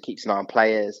 and also keeps an eye on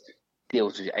players,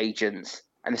 deals with agents,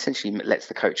 and essentially lets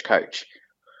the coach.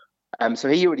 So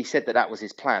he already said that was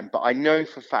his plan. But I know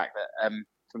for a fact that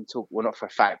not for a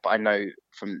fact, but I know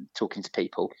from talking to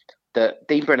people that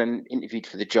Dean Brennan interviewed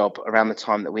for the job around the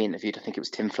time that we interviewed. I think it was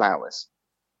Tim Flowers.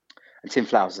 And Tim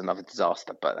Flowers is another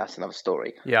disaster, but that's another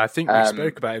story. Yeah, I think we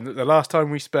spoke about it. The last time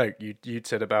we spoke, you'd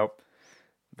said about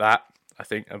that, I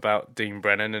think, about Dean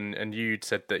Brennan, and you'd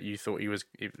said that you thought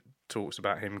talks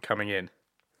about him coming in.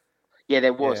 Yeah,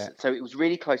 there was. Yeah. So it was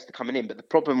really close to coming in, but the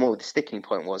problem, or the sticking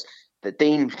point, was that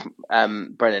Dean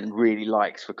Brennan really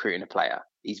likes recruiting a player.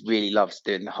 He really loves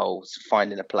doing the whole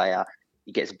finding a player.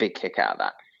 He gets a big kick out of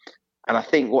that. And I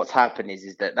think what's happened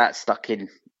is that that's stuck in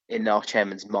our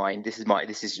chairman's mind. This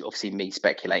is obviously me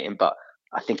speculating, but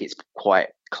I think it's quite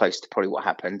close to probably what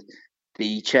happened.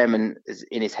 The chairman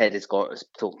in his head has thought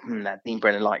that Dean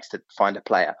Brennan likes to find a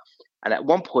player. And at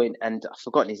one point, and I've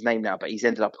forgotten his name now, but he's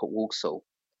ended up at Walsall.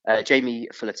 Jamie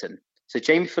Fullerton. So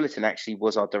Jamie Fullerton actually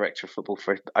was our director of football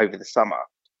for over the summer,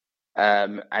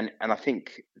 and I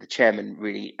think the chairman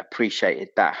really appreciated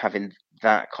that, having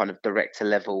that kind of director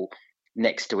level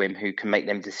next to him who can make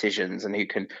them decisions and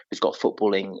who's got a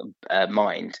footballing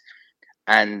mind.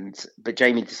 But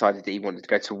Jamie decided that he wanted to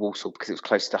go to Walsall because it was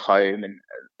close to home,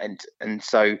 and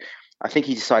so I think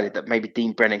he decided that maybe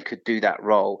Dean Brennan could do that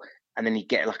role, and then he'd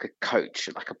get like a coach,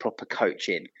 like a proper coach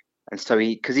in. And so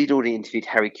because he'd already interviewed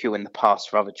Harry Kewell in the past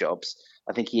for other jobs,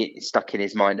 I think he stuck in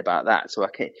his mind about that. So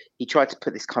he tried to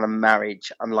put this kind of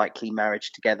unlikely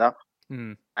marriage together.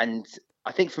 Mm. And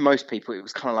I think for most people, it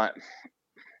was kind of like,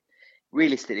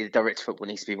 realistically, the director of football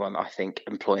needs to be one, I think,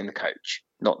 employing the coach.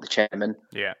 not the chairman.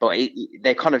 Yeah. But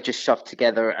they're kind of just shoved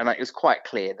together, and it was quite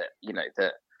clear that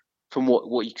that from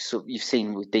what you've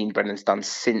seen with Dean Brennan's done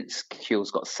since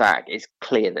Kewell's got sacked, it's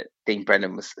clear that Dean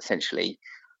Brennan was essentially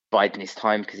biding his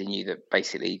time because he knew that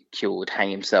basically Kewell would hang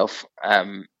himself.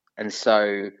 And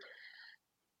so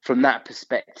from that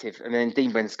perspective, and then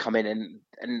Dean Brennan's come in,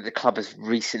 and the club has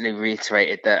recently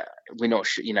reiterated that we're not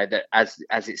sure, that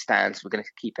as it stands, we're going to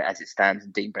keep it as it stands,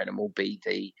 and Dean Brennan will be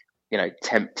the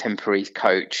temporary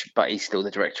coach, but he's still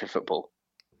the director of football.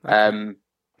 Okay.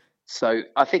 So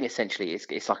I think essentially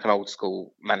it's like an old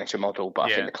school manager model, but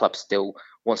I think the club still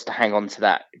wants to hang on to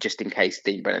that just in case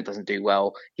Dean Brennan doesn't do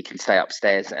well. He can stay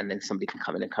upstairs and then somebody can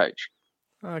come in and coach.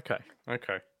 Okay.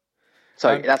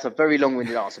 So that's a very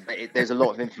long-winded answer, but there's a lot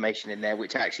of information in there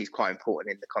which actually is quite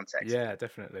important in the context. Yeah,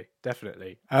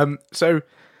 definitely. So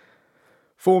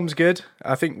form's good.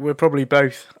 I think we're probably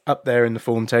both up there in the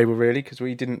form table, really, because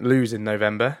we didn't lose in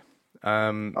November.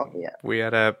 We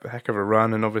had a heck of a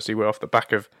run, and obviously we're off the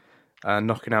back of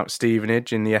knocking out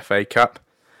Stevenage in the FA Cup.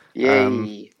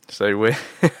 Yay! So we're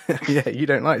you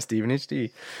don't like Stevenage, do you?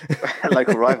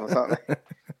 Local rivals, aren't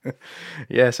they?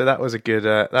 Yeah, so that was a good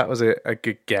a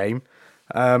good game.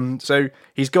 So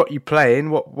he's got you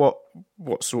playing.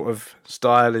 What sort of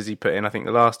style is he put in? I think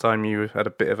the last time you had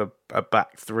a bit of a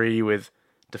back three with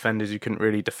defenders who couldn't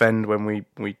really defend when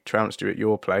we trounced you at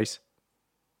your place.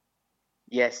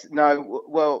 Yes. No.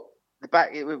 Well,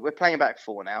 we're playing a back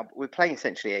four now. We're playing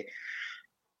essentially a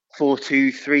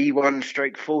 4-2-3-1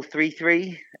 /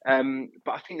 4-3-3.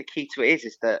 But I think the key to it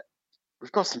is that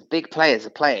we've got some big players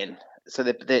are playing, so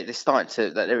they're starting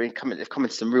to they've come into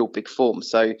some real big form.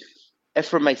 So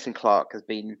Ephraim Mason-Clark has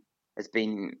been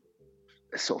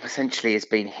sort of essentially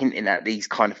hinting at these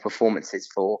kind of performances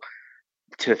for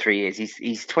 2 or 3 years.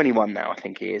 He's 21 now, I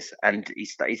think he is, and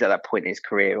he's at that point in his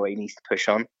career where he needs to push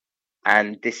on.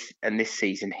 And this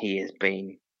season he has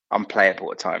been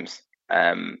unplayable at times.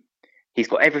 He's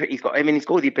got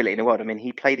all the ability in the world. I mean,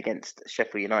 he played against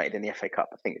Sheffield United in the FA Cup,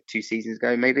 I think 2 seasons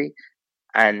ago maybe,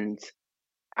 and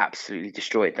absolutely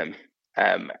destroyed them.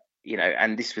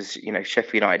 And this was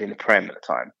Sheffield United in the Prem at the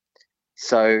time.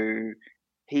 So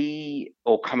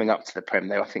coming up to the Prem,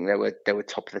 though, I think they were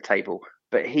top of the table.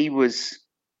 But he's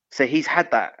had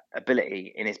that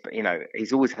ability in his,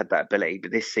 he's always had that ability.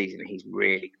 But this season, he's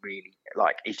really, really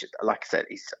he's just, like I said,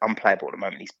 he's unplayable at the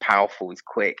moment. He's powerful, he's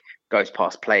quick, goes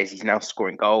past players. He's now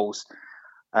scoring goals.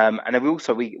 And then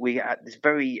we had this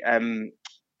very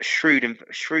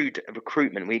shrewd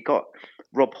recruitment. We got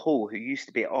Rob Hall, who used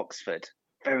to be at Oxford,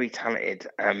 very talented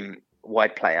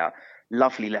wide player,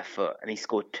 lovely left foot, and he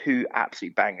scored 2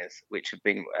 absolute bangers, which have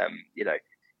been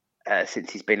since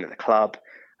he's been at the club.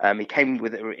 He came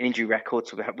with an injury record,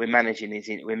 so we're managing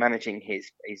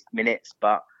his minutes,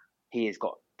 but he has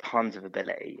got tons of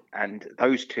ability, and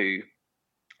those 2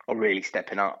 are really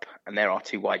stepping up. And there are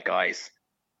 2 wide guys.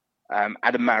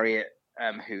 Adam Marriott,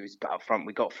 who's up front,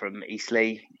 we got from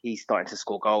Eastleigh. He's starting to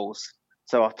score goals.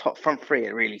 So our top front 3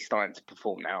 are really starting to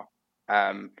perform now,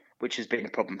 which has been a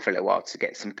problem for a little while to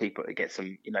get some people to get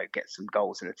some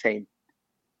goals in the team.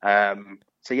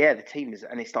 So yeah, the team is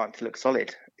starting to look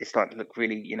solid. It's starting to look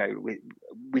really,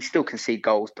 we still concede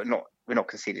goals, but we're not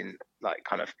conceding like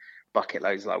kind of bucket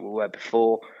loads like we were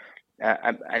before.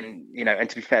 And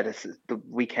to be fair, the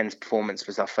weekend's performance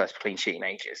was our first clean sheet in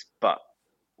ages, but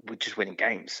we're just winning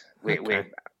games. We're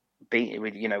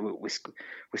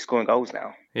scoring goals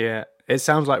now. Yeah, it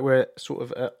sounds like we're sort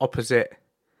of at opposite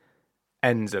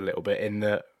ends a little bit in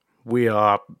that we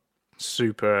are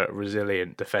super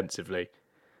resilient defensively.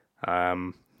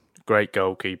 Great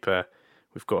goalkeeper.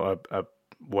 We've got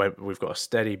a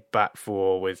steady back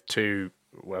four with 2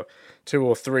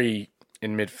 or 3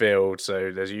 in midfield.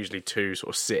 So there's usually 2 sort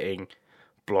of sitting,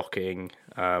 blocking,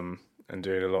 and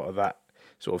doing a lot of that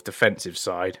sort of defensive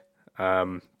side.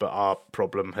 But our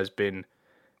problem has been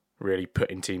really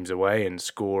putting teams away and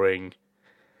scoring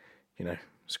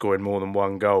more than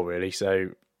 1 goal really. So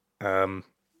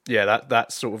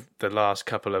that's sort of the last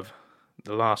couple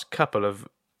of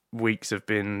weeks have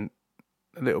been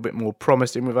a little bit more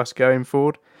promising with us going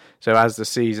forward. So as the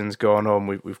season's gone on,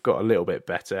 we've got a little bit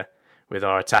better with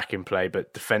our attacking play,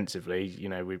 but defensively,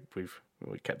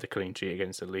 we kept a clean sheet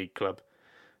against the league club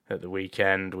at the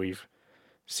weekend. We've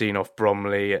seen off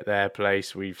Bromley at their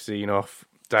place. We've seen off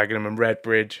Dagenham and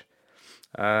Redbridge,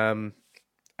 and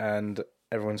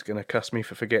everyone's going to cuss me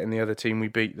for forgetting the other team we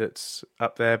beat that's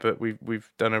up there. But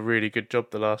we've done a really good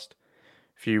job the last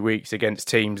few weeks against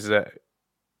teams that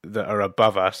are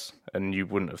above us, and you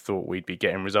wouldn't have thought we'd be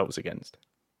getting results against.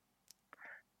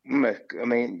 I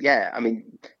mean,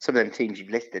 some of them teams you've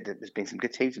listed, there's been some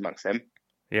good teams amongst them.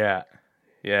 Yeah,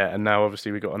 Yeah, and now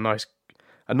obviously we got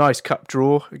a nice cup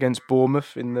draw against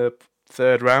Bournemouth in the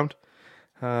third round.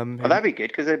 That'd be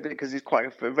good because it's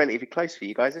quite relatively close for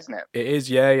you guys, isn't it? It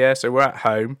is, yeah. So we're at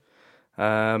home,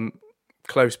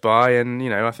 close by, and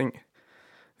I think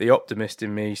the optimist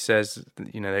in me says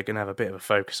they're going to have a bit of a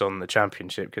focus on the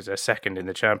Championship because they're second in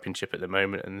the Championship at the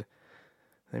moment, and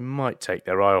they might take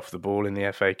their eye off the ball in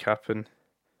the FA Cup. And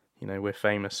we're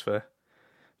famous for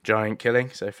giant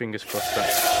killing, so fingers crossed that.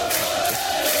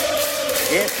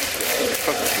 Yeah,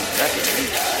 probably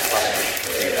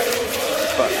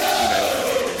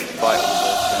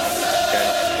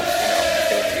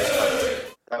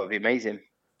that would be amazing.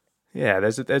 Yeah,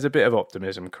 there's a bit of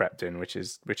optimism crept in, which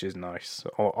is nice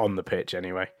on the pitch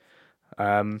anyway.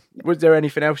 Was there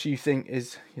anything else you think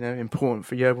is important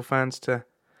for Yeovil fans to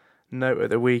note at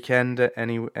the weekend?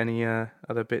 Any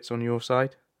other bits on your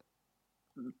side?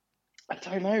 I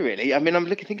don't know really. I mean, I'm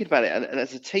thinking about it, and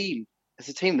as a team,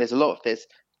 there's there's a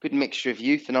good mixture of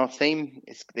youth in our team.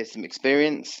 There's some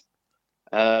experience,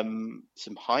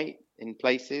 some height in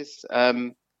places.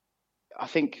 I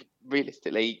think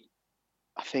realistically,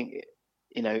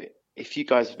 if you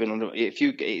guys have been on,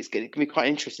 it's going to be quite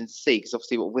interesting to see because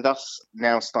obviously with us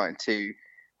now starting to,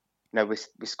 we're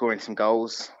scoring some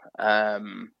goals,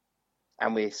 and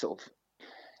we're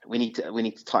we need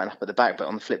to tighten up at the back. But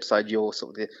on the flip side, you're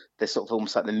they're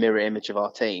almost like the mirror image of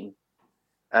our team.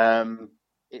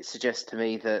 It suggests to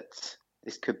me that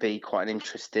this could be quite an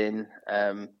interesting,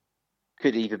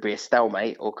 could either be a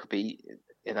stalemate or could be,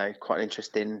 quite an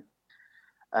interesting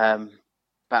battle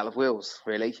of wills,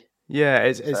 really. Yeah,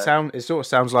 it sort of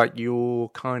sounds like you're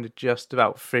kind of just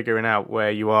about figuring out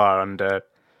where you are under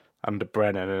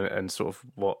Brennan and sort of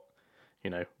what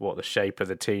the shape of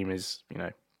the team is,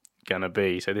 gonna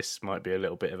be. So this might be a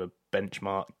little bit of a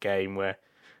benchmark game where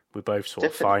we both sort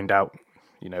of find out,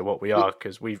 what we are,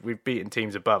 because we've beaten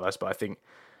teams above us, but I think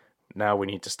now we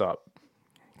need to start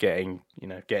getting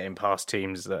past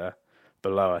teams that are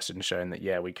below us and showing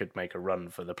that we could make a run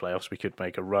for the playoffs. We could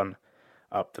make a run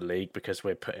up the league because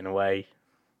we're putting away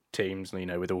teams,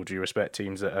 with all due respect,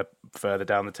 teams that are further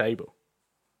down the table.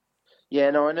 Yeah,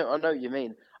 no, I know what you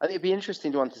mean. I think it'd be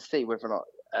interesting to see whether or not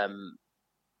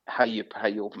how your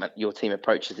team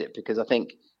approaches it, because I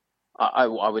think I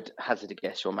would hazard a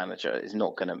guess your manager is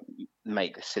not going to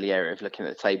make the silly error of looking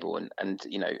at the table and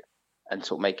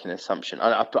sort of making an assumption.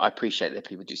 I appreciate that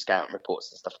people do scouting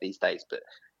reports and stuff these days, but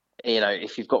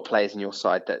if you've got players in your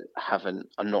side that are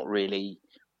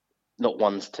not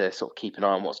ones to sort of keep an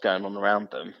eye on what's going on around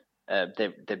them,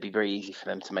 they'd be very easy for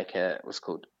them to make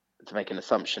an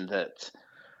assumption that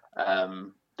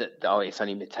it's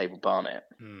only mid-table Barnet,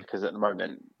 because at the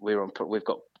moment we're on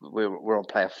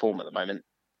player form at the moment,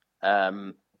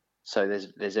 so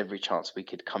there's every chance we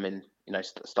could come in,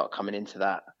 start coming into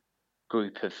that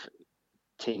group of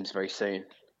teams very soon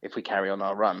if we carry on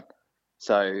our run.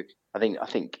 So I think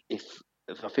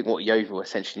what Yeovil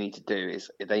essentially need to do is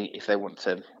if they want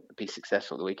to be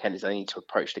successful at the weekend, is they need to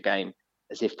approach the game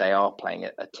as if they are playing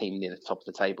a team near the top of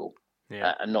the table,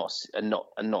 and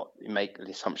not make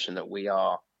the assumption that we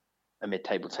are a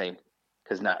mid-table team,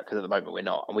 because at the moment we're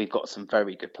not, and we've got some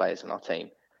very good players in our team.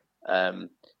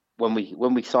 When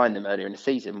we signed them earlier in the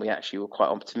season, we actually were quite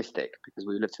optimistic because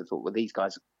we looked and thought, well, these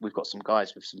guys, we've got some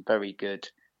guys with some very good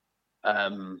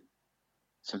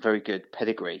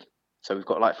pedigree. So we've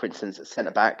got, like, for instance, at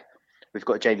centre back, we've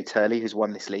got Jamie Turley, who's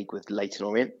won this league with Leyton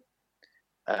Orient.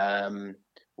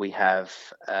 We have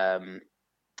a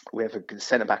good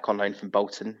centre back on loan from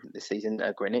Bolton this season,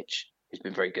 Greenwich, who's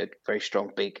been very good, very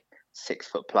strong, big, 6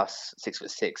 foot plus,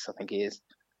 6'6", I think he is.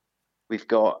 We've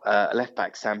got a left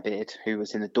back, Sam Beard, who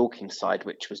was in the Dorking side,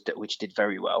 which did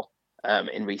very well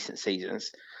in recent seasons,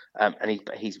 and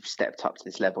he's stepped up to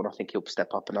this level, and I think he'll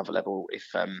step up another level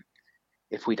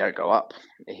if we don't go up.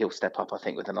 He'll step up, I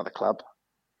think, with another club.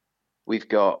 We've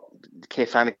got Keir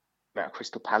Flanagan at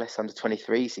Crystal Palace under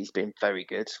 23s. He's been very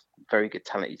good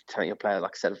talented player.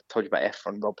 Like I said, I've told you about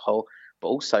Efron, Rob Hull, but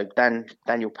also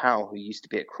Daniel Powell, who used to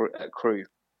be at Crewe.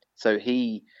 So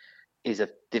he's a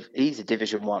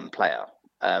Division 1 player,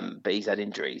 but he's had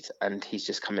injuries and he's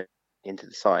just coming into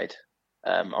the side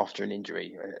after an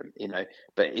injury,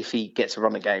 But if he gets a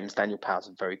run of games, Daniel Powell's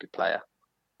a very good player.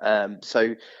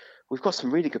 So we've got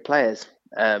some really good players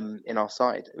in our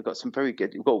side. We've got some very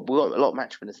good. We've got a lot of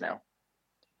match winners now,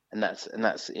 and that's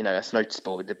that's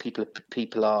noticeable.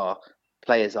 The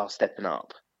players are stepping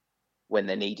up when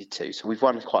they're needed to. So we've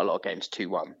won quite a lot of games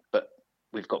 2-1, but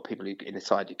we've got people in the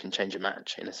side who can change a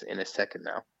match in a second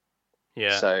now.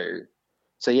 Yeah.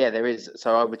 So yeah, there is.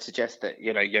 So I would suggest that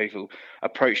Yeovil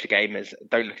approach the game as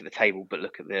don't look at the table, but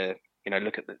look at the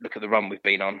look at the run we've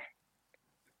been on.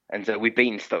 And we've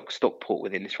beaten Stockport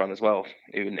within this run as well,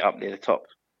 even up near the top.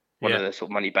 One of the sort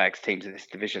of money bags teams of this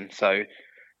division. So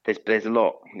there's a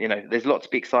lot, there's a lot to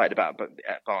be excited about, but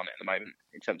at Barnet at the moment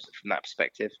in terms of from that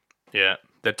perspective. Yeah,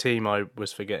 the team I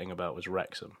was forgetting about was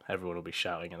Wrexham. Everyone will be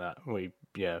shouting at that. We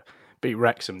beat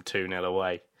Wrexham 2-0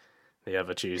 away the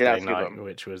other Tuesday night,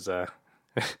 which was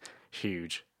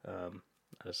huge,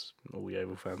 as all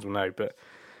Yeovil fans will know. But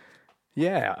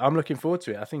yeah, I'm looking forward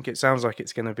to it. I think it sounds like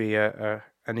it's going to be an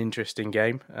interesting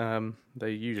game.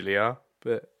 They usually are,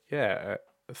 but yeah.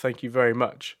 Thank you very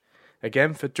much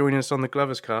again for joining us on the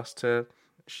Glovers Cast to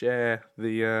share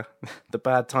the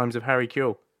bad times of Harry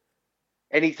Kewell.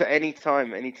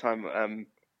 Anytime. You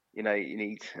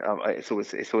need. It's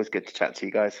always good to chat to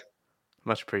you guys.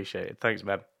 Much appreciated. Thanks,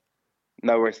 man.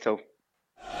 No worries at all.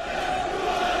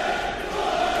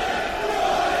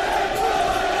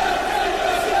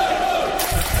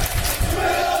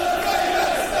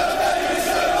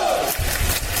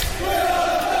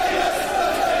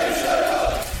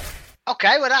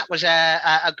 Okay, well, that was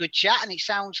a good chat, and it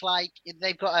sounds like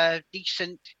they've got a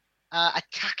decent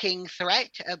attacking threat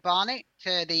at Barnet.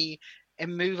 The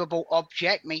immovable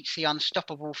object meets the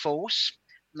unstoppable force.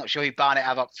 I'm not sure who Barnet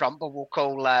have up front, but we'll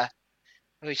call,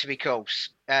 who should we call?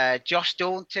 Josh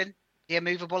Daunton, the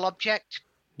immovable object.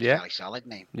 Yeah. Fairly solid,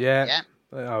 isn't he? Yeah.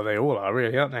 Oh, they all are,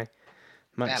 really, aren't they?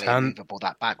 Max Fairly immovable,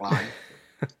 that back line.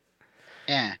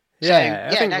 Yeah. Yeah,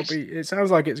 so, I think it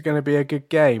sounds like it's going to be a good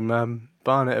game.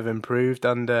 Barnet have improved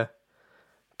under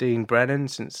Dean Brennan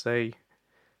since they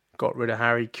got rid of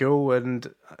Harry Kewell,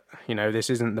 and this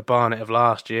isn't the Barnet of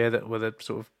last year that were the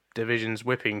sort of division's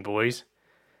whipping boys.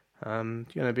 It's going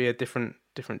to be a different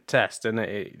test, and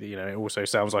it also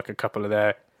sounds like a couple of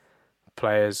their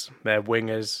players, their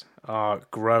wingers, are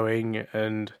growing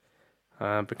and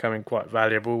becoming quite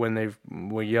valuable. When they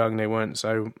were young, they weren't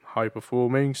so high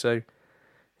performing, so.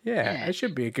 Yeah, it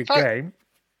should be a good game.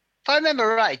 If I remember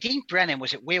right, Dean Brennan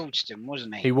was at Wealdstone,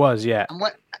 wasn't he? He was, yeah.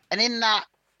 And in that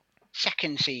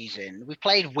second season, we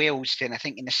played Wealdstone, I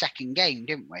think, in the second game,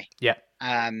 didn't we? Yeah.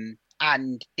 And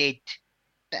they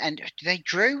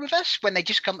drew with us when they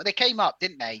came up,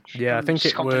 didn't they? Yeah, I think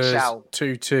it was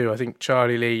 2-2. I think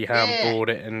Charlie Lee handballed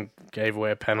it and gave away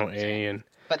a penalty,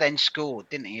 but then scored,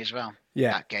 didn't he, as well?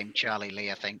 Yeah. That game, Charlie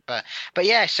Lee, I think. But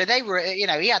yeah, so they were,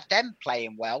 he had them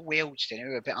playing well, Wealdstone, who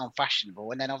were a bit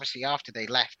unfashionable. And then obviously after they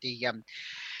left, he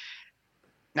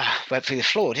went through the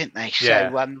floor, didn't they?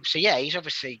 Yeah. So yeah, he's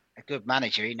obviously a good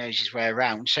manager. He knows his way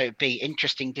around. So it'd be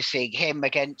interesting to see him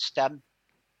against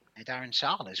Darren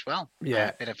Sarll as well. Yeah.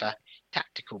 A bit of a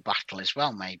tactical battle as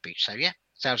well, maybe. So yeah,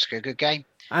 sounds like a good game.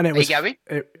 And it was. Are you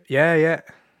going? Yeah.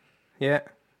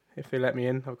 If they let me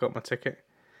in, I've got my ticket.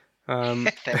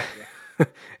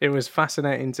 It was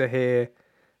fascinating to hear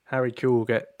Harry Kewell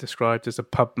get described as a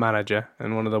pub manager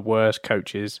and one of the worst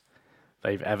coaches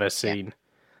they've ever seen.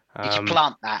 Did you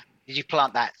plant that? Did you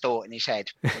plant that thought in his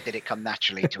head, or did it come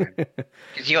naturally to him?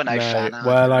 Because you're no fan.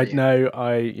 I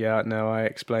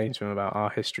explained to him about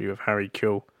our history with Harry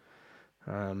Kewell.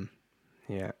 And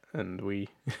we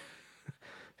I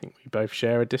think we both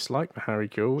share a dislike for Harry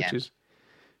Kewell,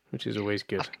 which is always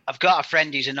good. I've got a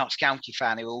friend who's a Notts County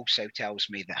fan who also tells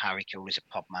me that Harry Kewell is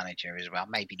a pub manager as well.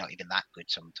 Maybe not even that good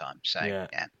sometimes. So, yeah,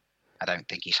 I don't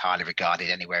think he's highly regarded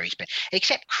anywhere he's been.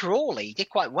 Except Crawley. He did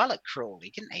quite well at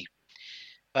Crawley, didn't he?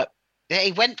 But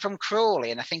he went from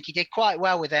Crawley, and I think he did quite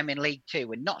well with them in League Two.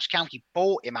 When Notts County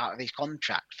bought him out of his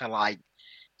contract for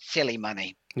silly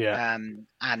money. Yeah. And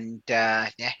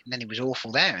then he was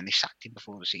awful there, and they sacked him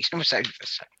before the season was over.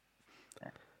 So.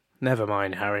 Never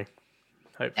mind, Harry.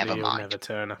 Hopefully you'll never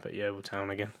turn up at Yeovil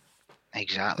Town again.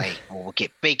 Exactly. Or we'll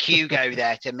get Big Hugo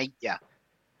there to meet you.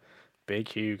 Big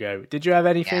Hugo. Did you have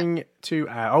anything to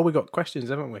add? Oh, we got questions,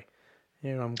 haven't we?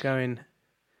 Here, I'm going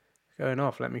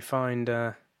off. Let me find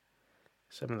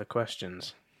some of the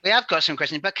questions. We have got some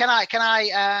questions, but can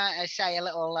I say a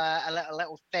little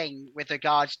thing with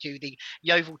regards to the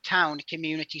Yeovil Town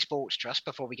Community Sports Trust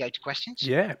before we go to questions?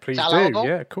 Yeah, please do.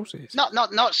 Yeah, of course it is.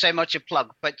 Not so much a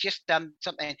plug, but just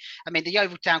something. I mean, the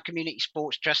Yeovil Town Community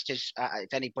Sports Trust is,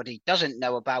 if anybody doesn't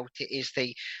know about it, is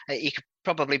the you could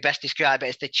probably best describe it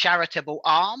as the charitable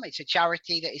arm. It's a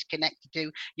charity that is connected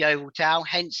to Yeovil Town,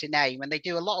 hence the name. And they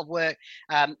do a lot of work.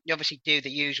 You obviously do the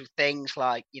usual things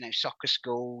like, soccer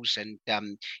schools and,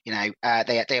 they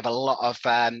have a lot of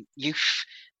youth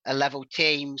level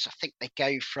teams. I think they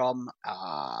go from,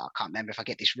 I can't remember if I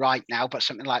get this right now, but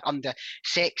something like under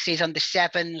 6s, under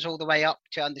 7s, all the way up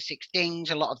to under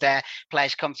 16s. A lot of their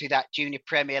players come through that Junior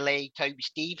Premier League. Toby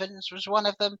Stevens was one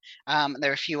of them. And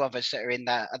there are a few others that are in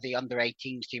the under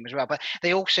 18s team as well. But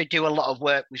they also do a lot of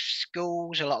work with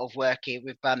schools, a lot of work here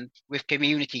with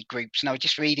community groups. And I was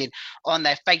just reading on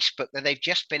their Facebook that they've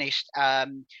just finished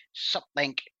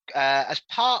something as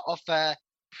part of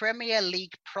Premier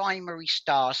League Primary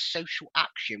Stars Social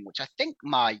Action, which I think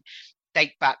might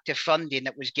date back to funding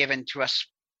that was given to us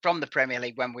from the Premier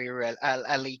League when we were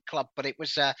a league club. But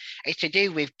it's to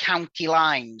do with county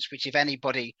lines, which if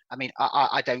anybody, I mean,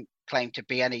 I don't claim to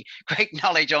be any great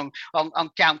knowledge on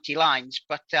county lines,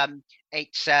 but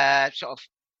it's sort of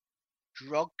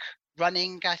drug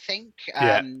running, I think,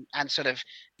 and sort of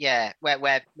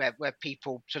where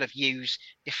people sort of use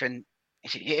different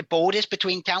borders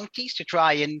between counties to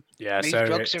try and move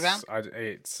drugs around.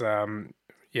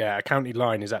 A county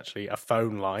line is actually a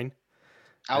phone line.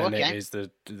 Oh, and okay. It is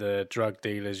the drug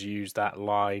dealers use that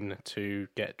line to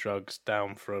get drugs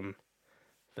down from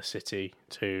the city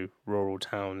to rural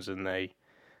towns, and they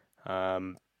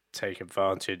take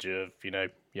advantage of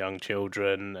young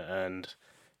children and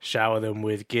shower them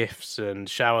with gifts and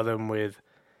shower them with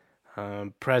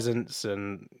presents,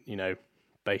 and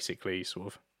basically sort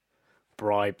of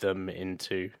bribe them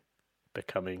into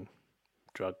becoming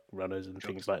drug runners and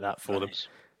things like that for them.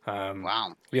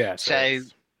 Wow. Yeah. So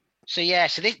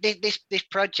this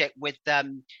project with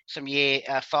some year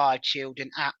 5 children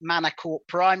at Manor Court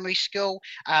Primary School,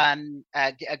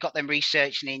 got them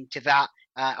researching into that.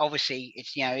 Obviously, it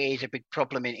is a big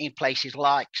problem in places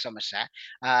like Somerset,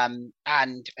 as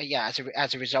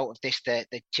a result of this,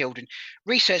 the children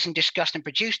researched and discussed and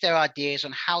produced their ideas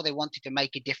on how they wanted to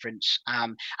make a difference,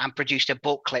 and produced a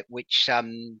booklet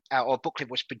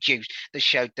was produced that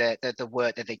showed the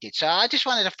work that they did. So I just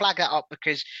wanted to flag that up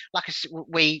because, like I said,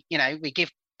 we give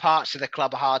parts of the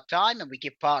club a hard time, and we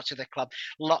give parts of the club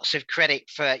lots of credit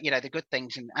for the good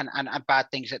things and bad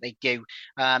things that they do.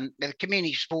 The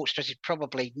community sports trust is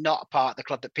probably not a part of the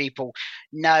club that people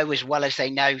know as well as they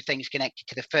know things connected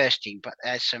to the first team, but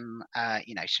there's some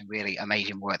some really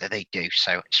amazing work that they do.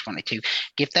 So I just wanted to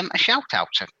give them a shout out.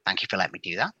 So thank you for letting me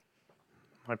do that.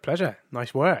 My pleasure.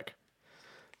 Nice work.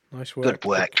 Good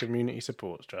work. Community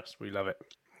Supports Trust. We love it.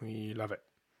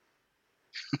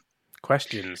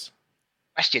 Questions.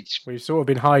 We've sort of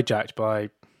been hijacked by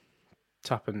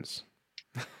Tuppence.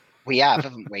 We have,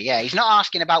 haven't we? Yeah, he's not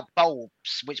asking about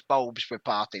bulbs, which bulbs we're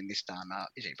parting this time,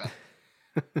 is he? But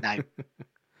no.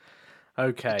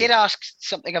 Okay. He did ask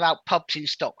something about pubs in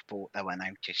Stockport, though, I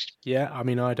noticed. Yeah, I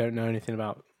mean, I don't know anything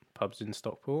about pubs in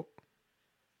Stockport.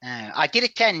 I did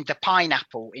attend the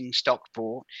Pineapple in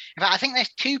Stockport. In fact, I think there's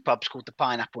 2 pubs called the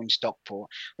Pineapple in Stockport,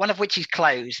 one of which is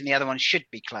closed and the other one should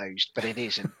be closed, but it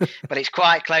isn't. But it's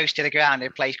quite close to the ground in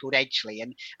a place called Edgeley.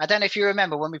 And I don't know if you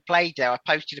remember when we played there, I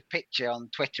posted a picture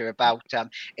on Twitter about,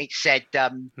 it said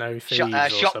no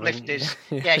thieves shoplifters.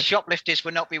 Yeah, shoplifters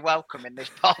will not be welcome in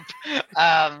this pub.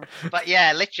 But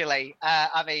yeah, literally,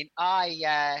 I mean,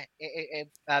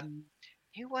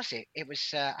 who was it? It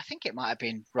was, I think it might have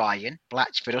been Ryan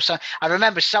Blatchford or so. I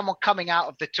remember someone coming out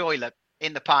of the toilet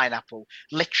in the Pineapple,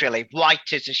 literally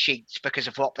white as a sheet because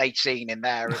of what they'd seen in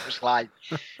there. It was like,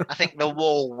 I think the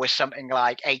wall was something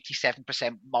like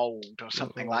 87% mould or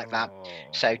something like that.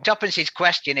 So Tuppence's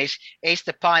question is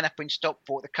the Pineapple in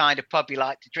Stockport the kind of pub you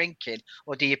like to drink in,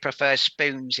 or do you prefer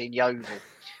Spoons in Yeovil?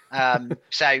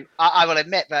 So I will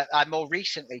admit that I more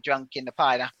recently drunk in the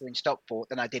Pineapple in Stockport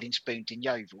than I did in Spoons in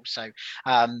Yeovil. So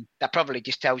that probably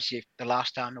just tells you the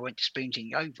last time I went to Spoons in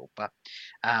Yeovil. But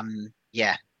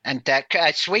yeah. And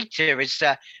Sweeter has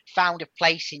found a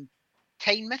place in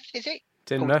Teignmouth, is it?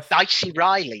 Teignmouth. Dicey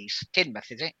Riley's.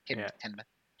 Teignmouth, is it? Teignmouth.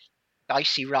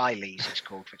 Dicey Riley's, it's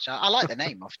called. So I like the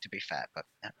name of, to be fair. But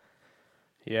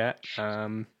yeah.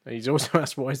 He's also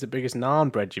asked, what is the biggest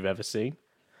naan bread you've ever seen?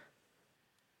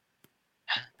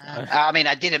 I mean,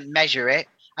 I didn't measure it.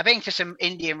 I've been to some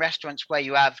Indian restaurants where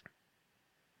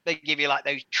they give you like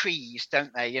those trees,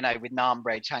 don't they? With naan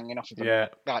breads hanging off of them. Yeah.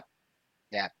 Like,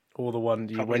 yeah. Or the one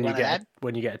when you get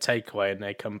a takeaway and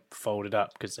they come folded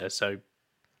up because they're so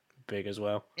big as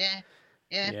well.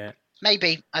 Yeah.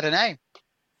 Maybe, I don't know.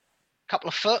 Couple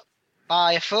of foot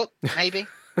by a foot, maybe.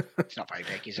 It's not very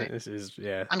big, is it? This is,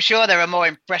 yeah. I'm sure there are more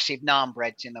impressive naan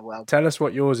breads in the world. Tell us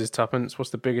what yours is, Tuppence.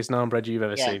 What's the biggest naan bread you've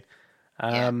ever seen?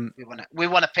 We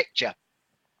want a picture.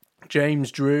 James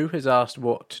Drew has asked,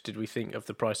 what did we think of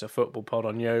the Price of Football pod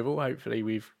on Yeovil? Hopefully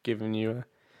we've given you an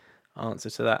answer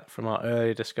to that from our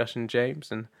earlier discussion,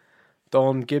 James. And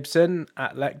Don Gibson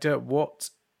at Lecter, what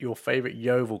your favourite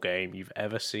Yeovil game you've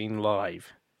ever seen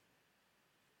live?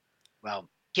 Well,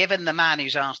 given the man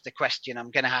who's asked the question,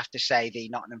 I'm going to have to say the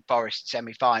Nottingham Forest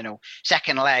semi-final,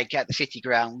 second leg at the City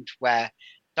Ground, where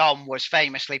Dom was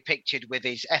famously pictured with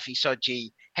his Effie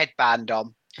Sodji headband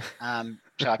on.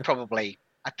 So I'd probably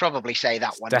say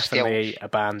that one. Definitely a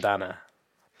bandana.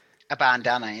 A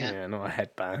bandana, yeah. Yeah, not a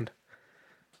headband.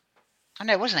 Oh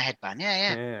no, it wasn't a headband.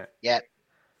 Yeah.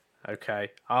 Okay.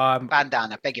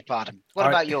 Bandana. Beg your pardon. What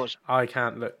about yours? I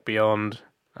can't look beyond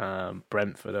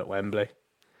Brentford at Wembley.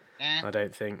 Yeah. I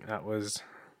don't think that was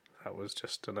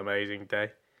just an amazing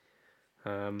day.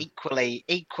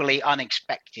 Equally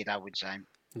unexpected, I would say.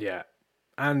 Yeah,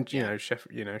 and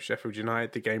Sheffield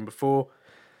United, the game before,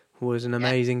 was an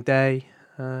amazing day.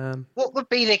 What would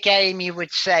be the game you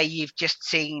would say you've just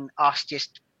seen us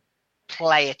just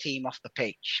play a team off the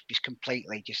pitch, just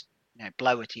completely,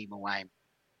 blow a team away,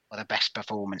 or the best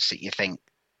performance that you think?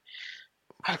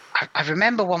 I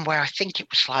remember one where I think it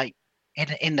was like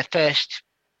in the first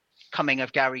coming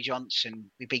of Gary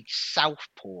Johnson, we beat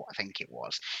Southport, I think it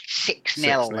was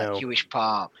 6-0 at Jewish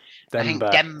Park. I think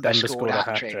Denver scored a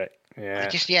hat-trick. Yeah.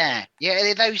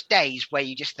 Those days where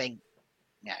you just think,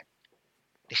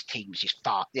 this team's just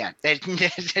far. Yeah, there's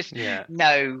it's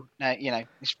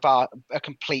far a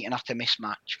complete and utter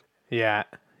mismatch. Yeah,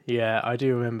 I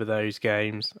do remember those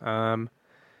games.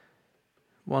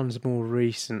 One's more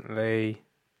recently.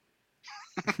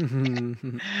 I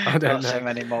don't know. Not so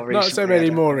many more recently. Not so many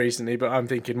more recently, but I'm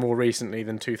thinking more recently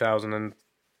than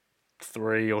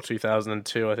 2003 or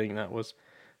 2002. I think that was.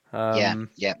 Yeah,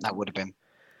 that would have been.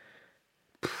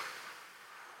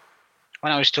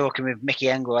 When I was talking with Mickey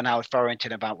Engel and Howard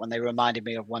Thorrington about when they reminded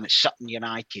me of one at Sutton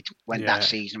United that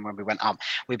season when we went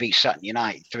we beat Sutton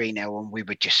United 3-0 and we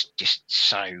were just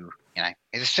so, it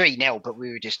was 3-0, but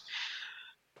we were just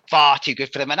far too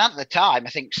good for them. And at the time, I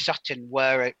think Sutton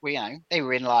were, they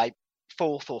were in like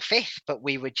 4th or 5th, but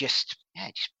we were just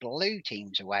blew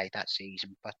teams away that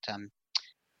season. But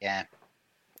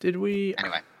Did we?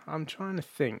 Anyway, I'm trying to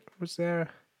think. Was there?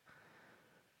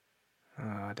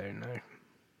 I don't know.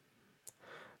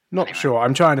 Not sure.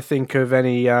 I'm trying to think of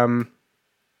any.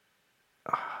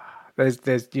 There's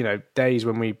days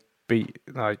when we beat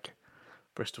like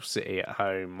Bristol City at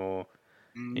home or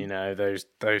those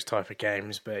type of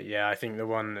games. But yeah, I think the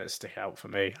one that stick out for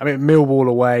me. I mean, Millwall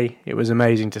away. It was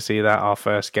amazing to see that, our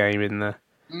first game in the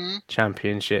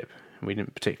Championship. We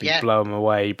didn't particularly blow them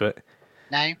away, but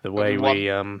the way we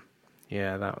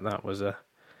that was a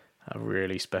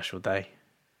really special day.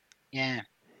 Yeah.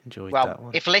 Enjoyed that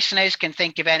one. If listeners can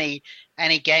think of any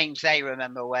games they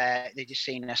remember where they just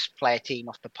seen us play a team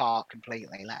off the park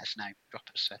completely, let us know. Drop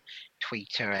us a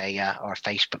tweet or a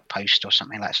Facebook post or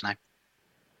something. Let us know.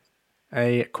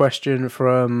 A question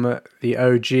from the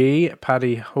OG,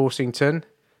 Paddy Horsington.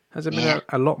 Has there been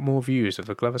a lot more views of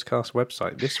the Glovers Cast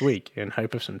website this week in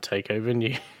hope of some takeover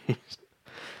news?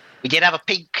 We did have a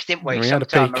peak, didn't we?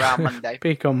 Sometime around Monday.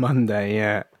 Peak on Monday,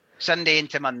 yeah. Sunday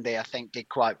into Monday, I think, did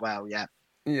quite well, yeah.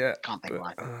 Yeah. Can't think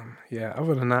why.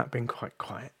 Other than that, been quite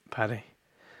quiet, Paddy.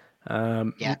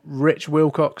 Rich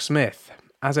Wilcox-Smith,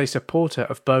 as a supporter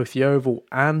of both Yeovil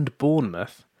and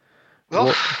Bournemouth,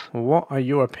 what are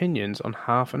your opinions on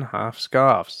half and half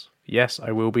scarves? Yes,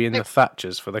 I will be in the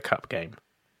Thatchers for the Cup game.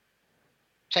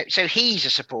 So he's a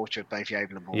supporter of both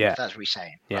Yeovil and Bournemouth, that's what he's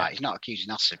saying. Yeah. Right, he's not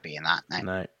accusing us of being that,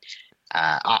 no.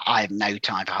 I have no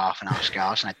time for half and half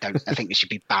scarves, and I think they should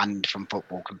be banned from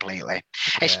football completely.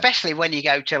 Yeah. Especially when you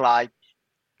go to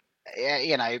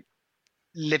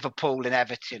Liverpool and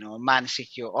Everton, or Man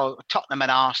City, or Tottenham and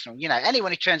Arsenal.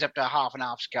 Anyone who turns up to a half and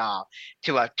half scarf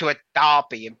to a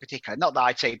derby in particular. Not that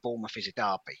I'd say Bournemouth is a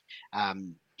derby.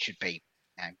 Should be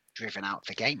driven out of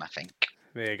the game, I think.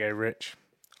 There you go, Rich.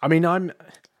 I mean, I'm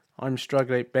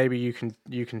struggling. Maybe you can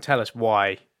tell us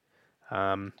why.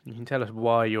 You can tell us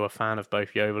why you're a fan of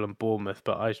both Yeovil and Bournemouth,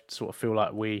 but I sort of feel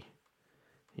like we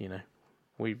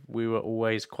were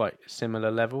always quite similar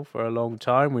level for a long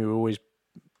time. We were always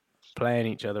playing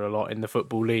each other a lot in the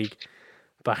Football League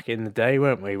back in the day,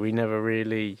 weren't we? We never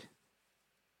really,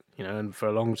 and for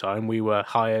a long time we were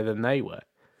higher than they were.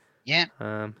 Yeah.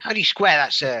 How do you square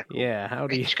that circle? Yeah, how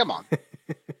do you... Rich, come on.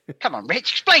 Come on,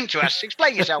 Rich, explain to us.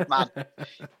 Explain yourself, man.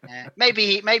 Maybe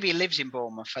he lives in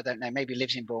Bournemouth. I don't know. Maybe he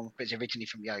lives in Bournemouth, but he's originally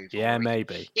from Yeovil. Yeah,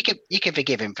 maybe. You could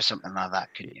forgive him for something like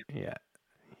that, couldn't you? Yeah.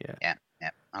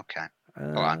 Okay.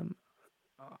 All right.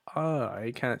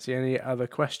 I can't see any other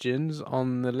questions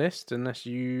on the list unless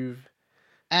you've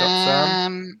got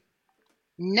some.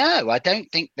 No, I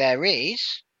don't think there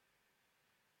is.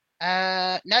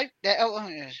 No.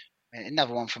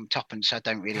 Another one from Toppence I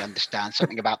don't really understand.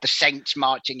 Something about the Saints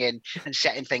marching in and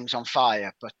setting things on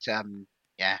fire. But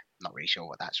yeah, not really sure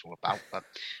what that's all about. But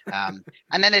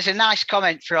and then there's a nice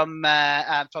comment from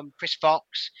Chris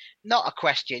Fox. Not a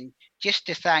question, just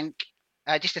to thank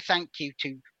you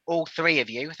to all three of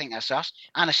you. I think that's us,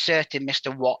 and a certain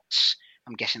Mr. Watts.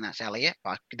 I'm guessing that's Elliot,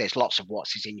 but there's lots of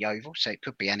Wattses in Yeovil, so it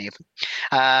could be any of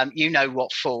them. You know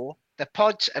what for. The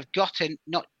pods have gotten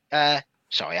not...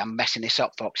 sorry, I'm messing this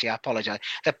up, Foxy. I apologise.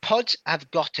 The pods have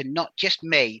gotten not just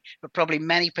me, but probably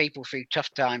many people through tough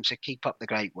times, so keep up the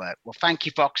great work. Well, thank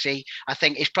you, Foxy. I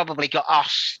think it's probably got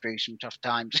us through some tough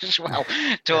times as well,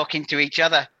 talking to each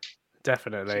other.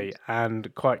 Definitely,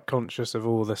 and quite conscious of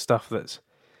all the stuff that's,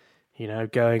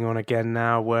 going on again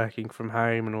now, working from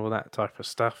home and all that type of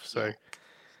stuff. So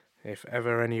if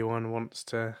ever anyone wants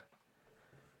to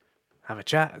have a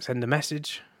chat, send a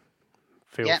message,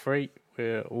 feel free.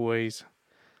 We're always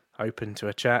open to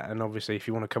a chat. And obviously, if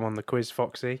you want to come on the quiz,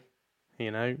 Foxy,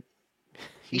 he's been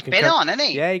on, hasn't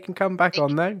he? Yeah, he can come back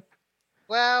on though.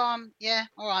 Well, yeah,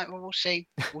 all right. Well, we'll see.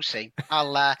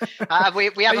 I'll. We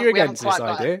haven't. Are you against this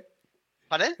idea?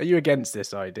 Pardon? Are you against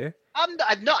this idea? I'm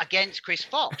not against Chris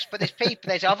Fox, but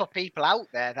there's other people out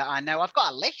there that I know. I've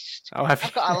got a list.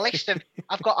 I've got a list of.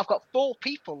 I've got 4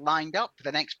 people lined up for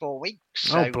the next 4 weeks.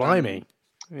 So, blimey!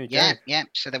 Yeah.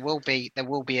 So there will be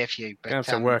a few. But we have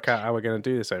to work out how we're going to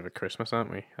do this over Christmas, aren't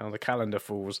we? How the calendar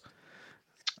falls.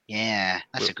 Yeah,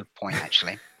 that's a good point,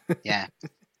 actually. Yeah,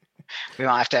 we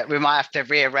might have to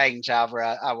rearrange our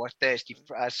Thursday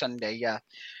Sunday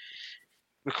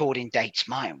recording dates,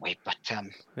 mightn't we? But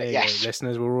yes,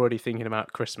 listeners, we're already thinking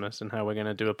about Christmas and how we're going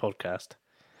to do a podcast.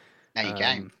 There you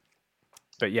go.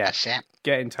 But yeah,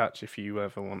 get in touch if you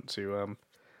ever want to.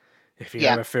 If you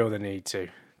ever feel the need to.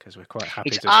 Because we're quite happy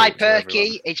it's to talk to everyone.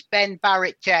 Perky, it's Ben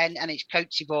Barrett 10, and it's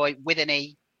Coatsy Boy with an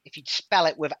E. If you spell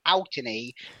it without an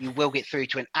E, you will get through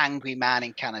to an angry man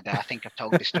in Canada. I think I've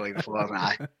told this story before, haven't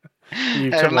I?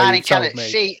 A man in Canada,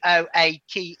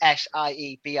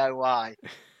 COATSIEBOY.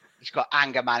 He's got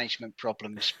anger management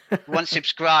problems. Once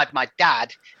subscribed my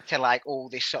dad to all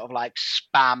this sort of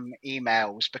spam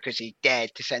emails because he dared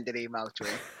to send an email to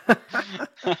him.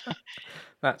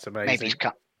 That's amazing.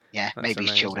 Maybe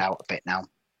he's chilled out a bit now.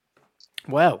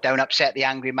 Well, don't upset the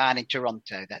angry man in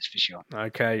Toronto, that's for sure.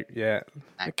 Okay, yeah.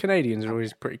 No. The Canadians are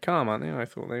always pretty calm, aren't they? I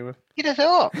thought they were. You'd have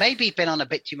thought. Maybe he'd been on a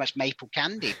bit too much maple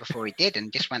candy before he did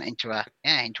and just went into a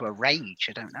rage.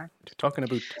 I don't know. Talking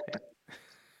about.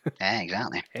 Yeah,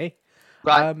 exactly. Hey.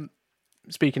 Right.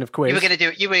 Speaking of quiz. You were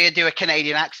going to do a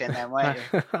Canadian accent then, weren't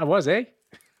you? I was, eh?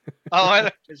 Oh,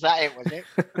 was that it, was it?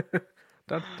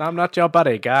 I'm not your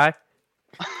buddy, guy.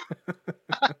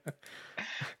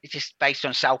 It's just based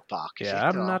on South Park.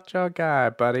 I'm not your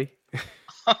guy, buddy.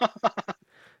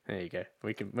 There you go.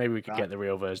 Maybe we can get the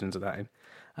real versions of that in.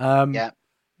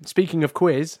 Speaking of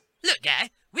quiz. Look,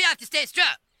 guy, we have to stay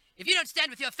strong. If you don't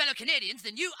stand with your fellow Canadians,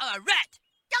 then you are a rat.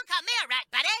 Don't call me a rat,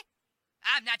 buddy.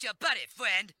 I'm not your buddy,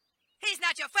 friend. He's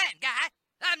not your friend, guy.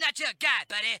 I'm not your guy,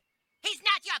 buddy. He's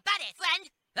not your buddy,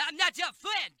 friend. I'm not your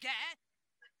friend, guy.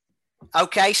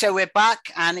 Okay, so we're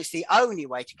back, and it's the only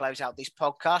way to close out this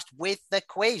podcast with the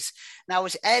quiz. Now,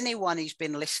 as anyone who's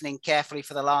been listening carefully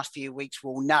for the last few weeks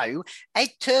will know, Ed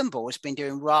Turnbull has been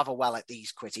doing rather well at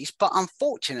these quizzes, but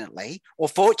unfortunately, or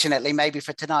fortunately maybe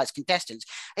for tonight's contestants,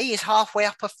 he is halfway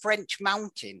up a French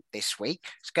mountain this week.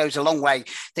 This goes a long way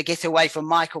to get away from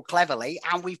Michael Cleverly,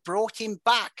 and we've brought him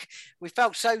back. We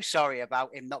felt so sorry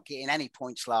about him not getting any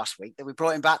points last week that we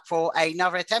brought him back for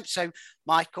another attempt. So,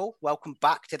 Michael, welcome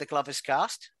back to the Glovers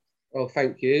Cast. Oh,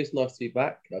 thank you. It's nice to be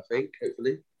back, I think,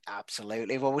 hopefully.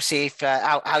 Absolutely. Well, we'll see if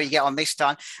how you get on this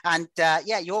time. And,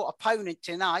 your opponent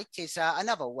tonight is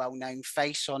another well-known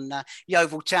face on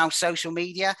Yeovil Town social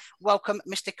media. Welcome,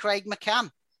 Mr. Craig McCann.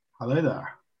 Hello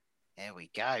there. There we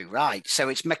go. Right. So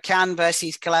it's McCann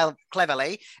versus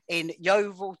Cleverly in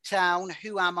Yeovil Town.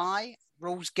 Who am I?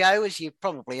 Rules go, as you've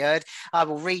probably heard. I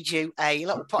will read you a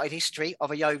little potted history of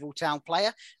a Yeovil Town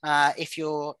player. If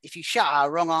you shout out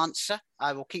a wrong answer,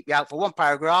 I will keep you out for one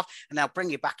paragraph, and I'll bring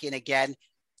you back in again.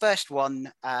 First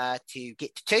one to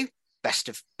get to 2, best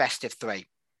of 3.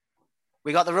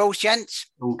 We got the rules, gents.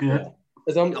 All good.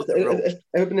 Has ever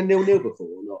been a 0-0 before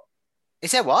or not?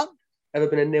 Is there what? Ever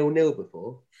been a 0-0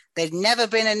 before? There's never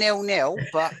been a 0-0,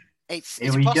 but it's a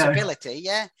possibility.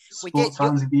 Go. Yeah, Sports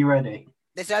fans, be ready.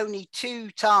 There's only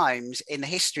 2 times in the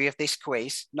history of this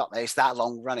quiz, not that it's that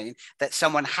long running, that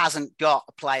someone hasn't got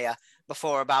a player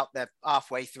before about the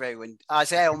halfway through. And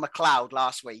Isaiah McLeod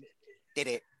last week did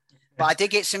it. But I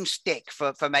did get some stick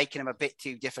for making them a bit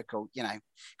too difficult.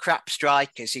 Crap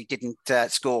strikers who didn't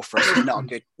score for us is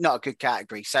not a good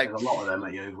category. So there's a lot of them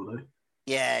at Yeovil, though.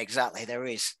 Yeah, exactly. There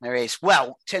is.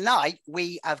 Well, tonight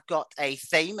we have got a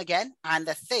theme again, and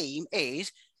the theme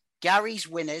is Gary's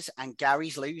winners and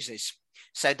Gary's losers.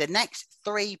 So the next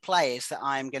 3 players that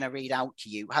I'm going to read out to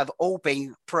you have all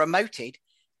been promoted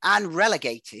and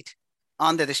relegated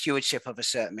under the stewardship of a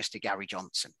certain Mr. Gary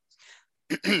Johnson.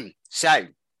 So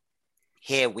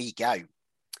here we go.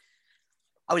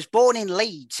 I was born in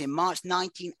Leeds in March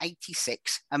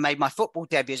 1986 and made my football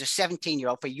debut as a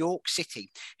 17-year-old for York City,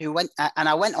 and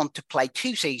I went on to play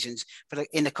 2 seasons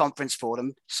in the conference for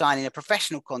them, signing a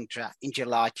professional contract in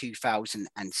July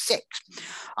 2006.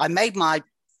 I made my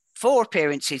 4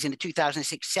 appearances in the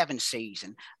 2006-07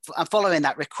 season, and following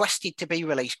that requested to be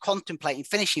released, contemplating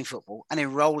finishing football and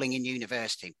enrolling in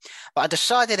university. But I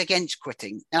decided against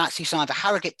quitting and actually signed for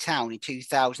Harrogate Town in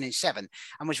 2007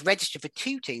 and was registered for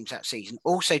 2 teams that season,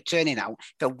 also turning out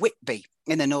for Whitby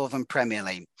in the Northern Premier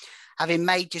League. Having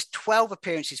made just 12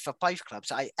 appearances for both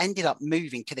clubs, I ended up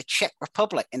moving to the Czech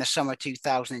Republic in the summer of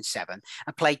 2007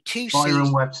 and played 2 seasons.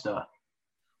 Byron Webster.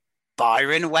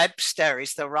 Byron Webster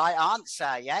is the right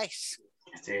answer, yes.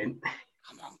 Get in.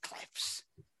 Come on, Clips.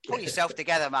 Pull yourself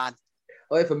together, man.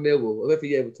 I went for Millwall. I went for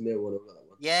Yeovil to Millwall on that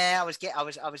one. Yeah, I was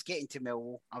getting to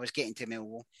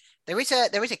Millwall. There is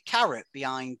a carrot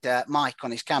behind Mike on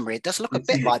his camera. It does look a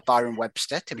bit like Byron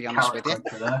Webster, to be honest with you.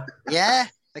 Yeah,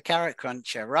 the carrot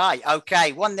cruncher. Right,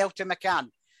 okay. 1-0 to McCann.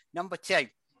 Number 2.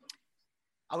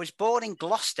 I was born in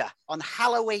Gloucester on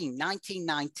Halloween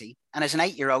 1990, and as an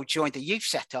 8-year-old joined the youth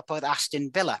setup at Aston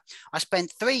Villa. I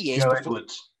spent 3 years. Joe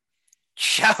Edwards.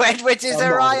 Joe Edwards is the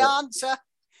right answer.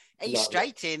 He's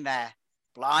straight in there.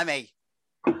 Blimey.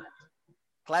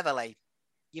 Cleverly.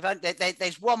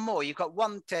 There's one more. You've got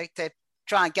one to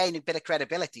try and gain a bit of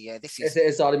credibility here. This is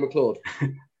it's Ali McLeod.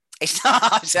 It's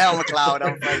not Sal McLeod.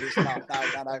 I'm afraid it's not.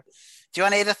 No. Do you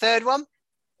want to hear the third one?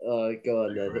 Oh,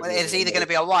 God, no. Well, it's either going to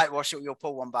be a whitewash or you'll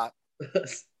pull one back.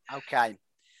 Okay.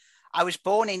 I was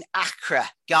born in Accra,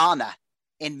 Ghana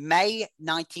in May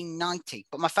 1990,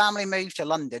 but my family moved to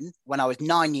London when I was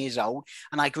 9 years old,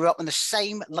 and I grew up on the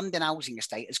same London housing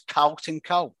estate as Carlton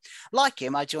Cole. Like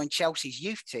him, I joined Chelsea's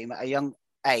youth team at a young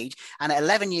age, and at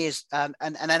 11 years, and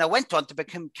then I went on to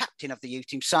become captain of the youth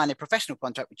team, signing a professional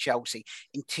contract with Chelsea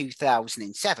in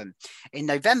 2007. In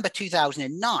November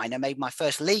 2009, I made my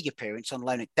first league appearance on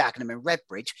loan at Dagenham and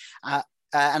Redbridge,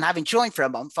 and having joined for a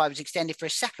month, I was extended for a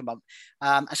second month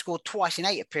and scored twice in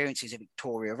 8 appearances at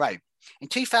Victoria Road. In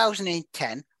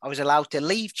 2010, I was allowed to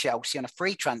leave Chelsea on a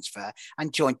free transfer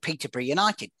and join Peterborough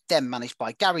United, then managed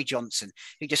by Gary Johnson,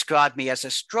 who described me as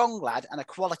a strong lad and a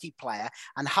quality player,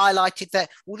 and highlighted that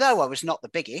although I was not the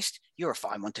biggest, you're a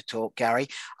fine one to talk, Gary,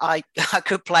 I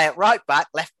could play at right back,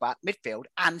 left back, midfield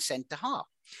and centre half.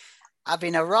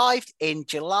 Having arrived in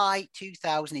July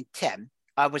 2010,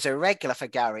 I was a regular for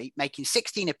Gary, making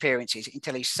 16 appearances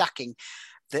until his sacking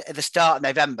at the start of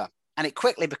November. And it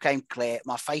quickly became clear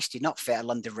my face did not fit a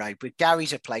London road with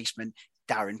Gary's replacement,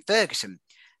 Darren Ferguson.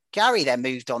 Gary then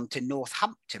moved on to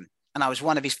Northampton, and I was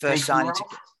one of his first signings.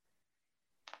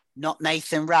 Not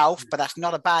Nathan Ralph, but that's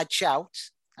not a bad shout.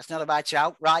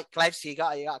 Right, Clev, so you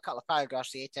got a couple of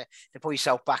paragraphs here to pull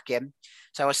yourself back in.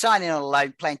 So I was signing on a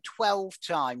loan, playing 12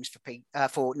 times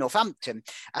for Northampton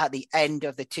at the end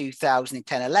of the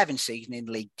 2010-11 season in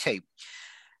League Two.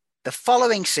 The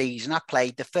following season, I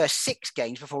played the first 6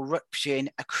 games before rupturing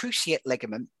a cruciate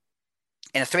ligament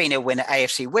in a 3-0 win at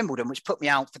AFC Wimbledon, which put me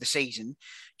out for the season,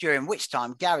 during which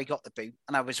time Gary got the boot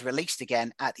and I was released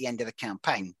again at the end of the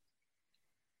campaign.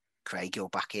 Craig, you're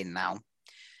back in now.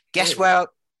 Guess where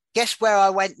I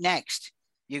went next?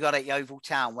 You got at Yeovil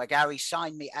Town, where Gary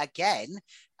signed me again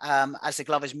as the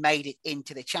Glovers made it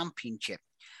into the Championship.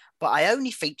 But I only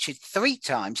featured 3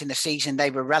 times in the season they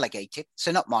were relegated,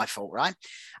 so not my fault, right?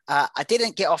 I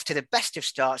didn't get off to the best of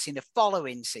starts in the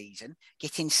following season,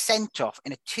 getting sent off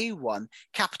in a 2-1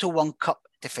 Capital One Cup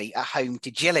defeat at home to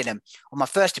Gillingham on my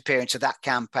first appearance of that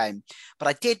campaign. But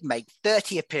I did make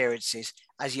 30 appearances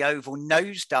as Yeovil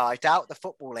nosedived out of the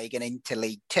Football League and into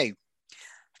League Two.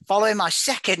 Following my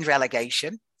second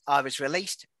relegation, I was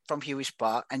released from Huish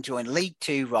Park and joined League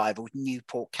Two rival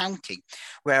Newport County,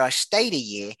 where I stayed a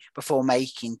year before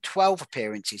making 12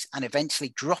 appearances and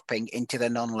eventually dropping into the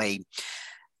non-league.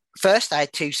 First, I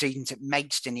had 2 seasons at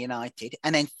Maidstone United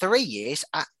and then 3 years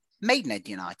at Maidenhead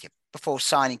United before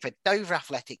signing for Dover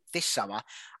Athletic this summer,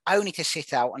 only to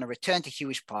sit out on a return to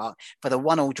Huish Park for the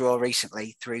 1-1 draw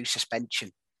recently through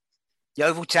suspension.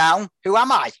 Yeovil Town, who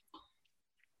am I?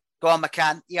 Go on,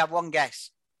 McCann, you have one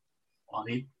guess. I'll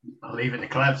leave it to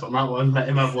Klebs on that one. Let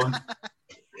him have one.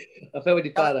 I felt really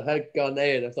bad. I heard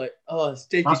Ghanaian. I was like, oh, it's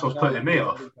JP. That's what's putting me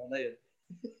off.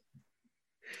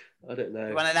 I don't know.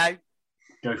 You want to know?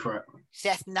 Go for it.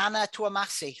 Seth Nana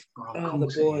Tuamasi. Oh, the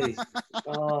boys.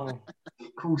 Oh.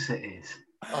 Of course it is.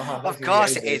 Oh, of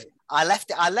course it is. I left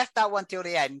that one till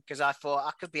the end because I thought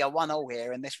I could be a 1-0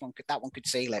 here, and that one could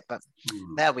seal it. But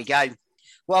there we go.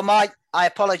 Well, Mike, I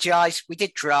apologise. We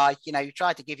did try. We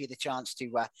tried to give you the chance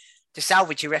to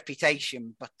salvage your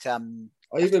reputation, but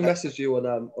I even messaged you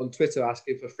on Twitter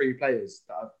asking for 3 players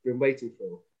that I've been waiting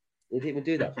for. You didn't even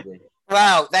do that for me.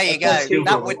 Well, there you go.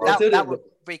 That would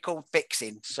be called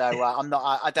fixing. So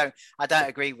I don't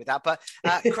agree with that. But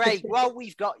Craig, while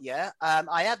we've got you,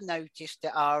 I have noticed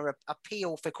that our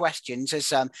appeal for questions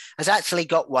has actually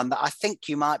got one that I think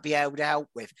you might be able to help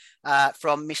with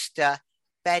from Mr.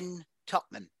 Ben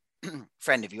Topman,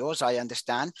 friend of yours, I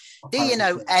understand. Do you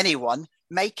know anyone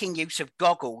making use of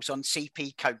goggles on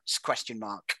CP coats? ?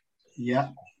 Yeah,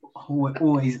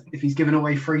 always. If he's giving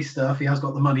away free stuff, he has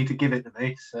got the money to give it to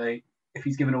me. So if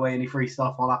he's giving away any free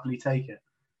stuff, I'll happily take it.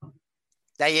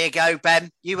 There you go, Ben.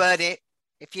 You heard it.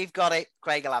 If you've got it,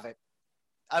 Craig will have it.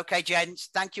 Okay, gents,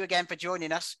 thank you again for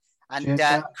joining us. And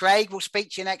Craig, we'll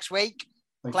speak to you next week.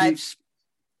 Klebs,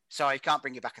 sorry, can't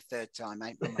bring you back a third time,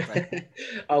 mate. I'm afraid.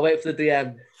 I'll wait for the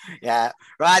DM. Yeah.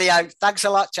 Rightio. Thanks a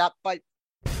lot, chap. Bye.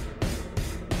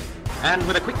 And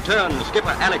with a quick turn, skipper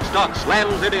Alex Dock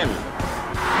slams it in.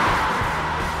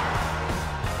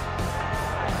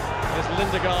 There's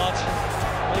Lindegaard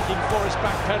making for his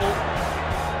back pedal.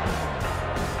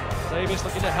 Davis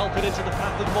looking to help it into the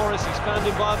path of Morris. He's found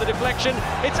him via the deflection.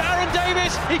 It's Aaron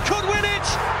Davis. He could win it.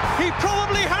 He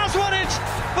probably has won it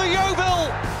for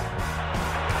Yeovil.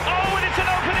 Oh, and it's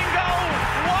an opening goal.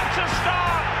 What a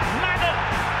start. Madden,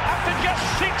 after just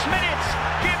 6 minutes,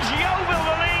 gives Yeovil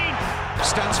the lead.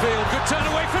 Stansfield, good turn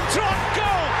away from Trott.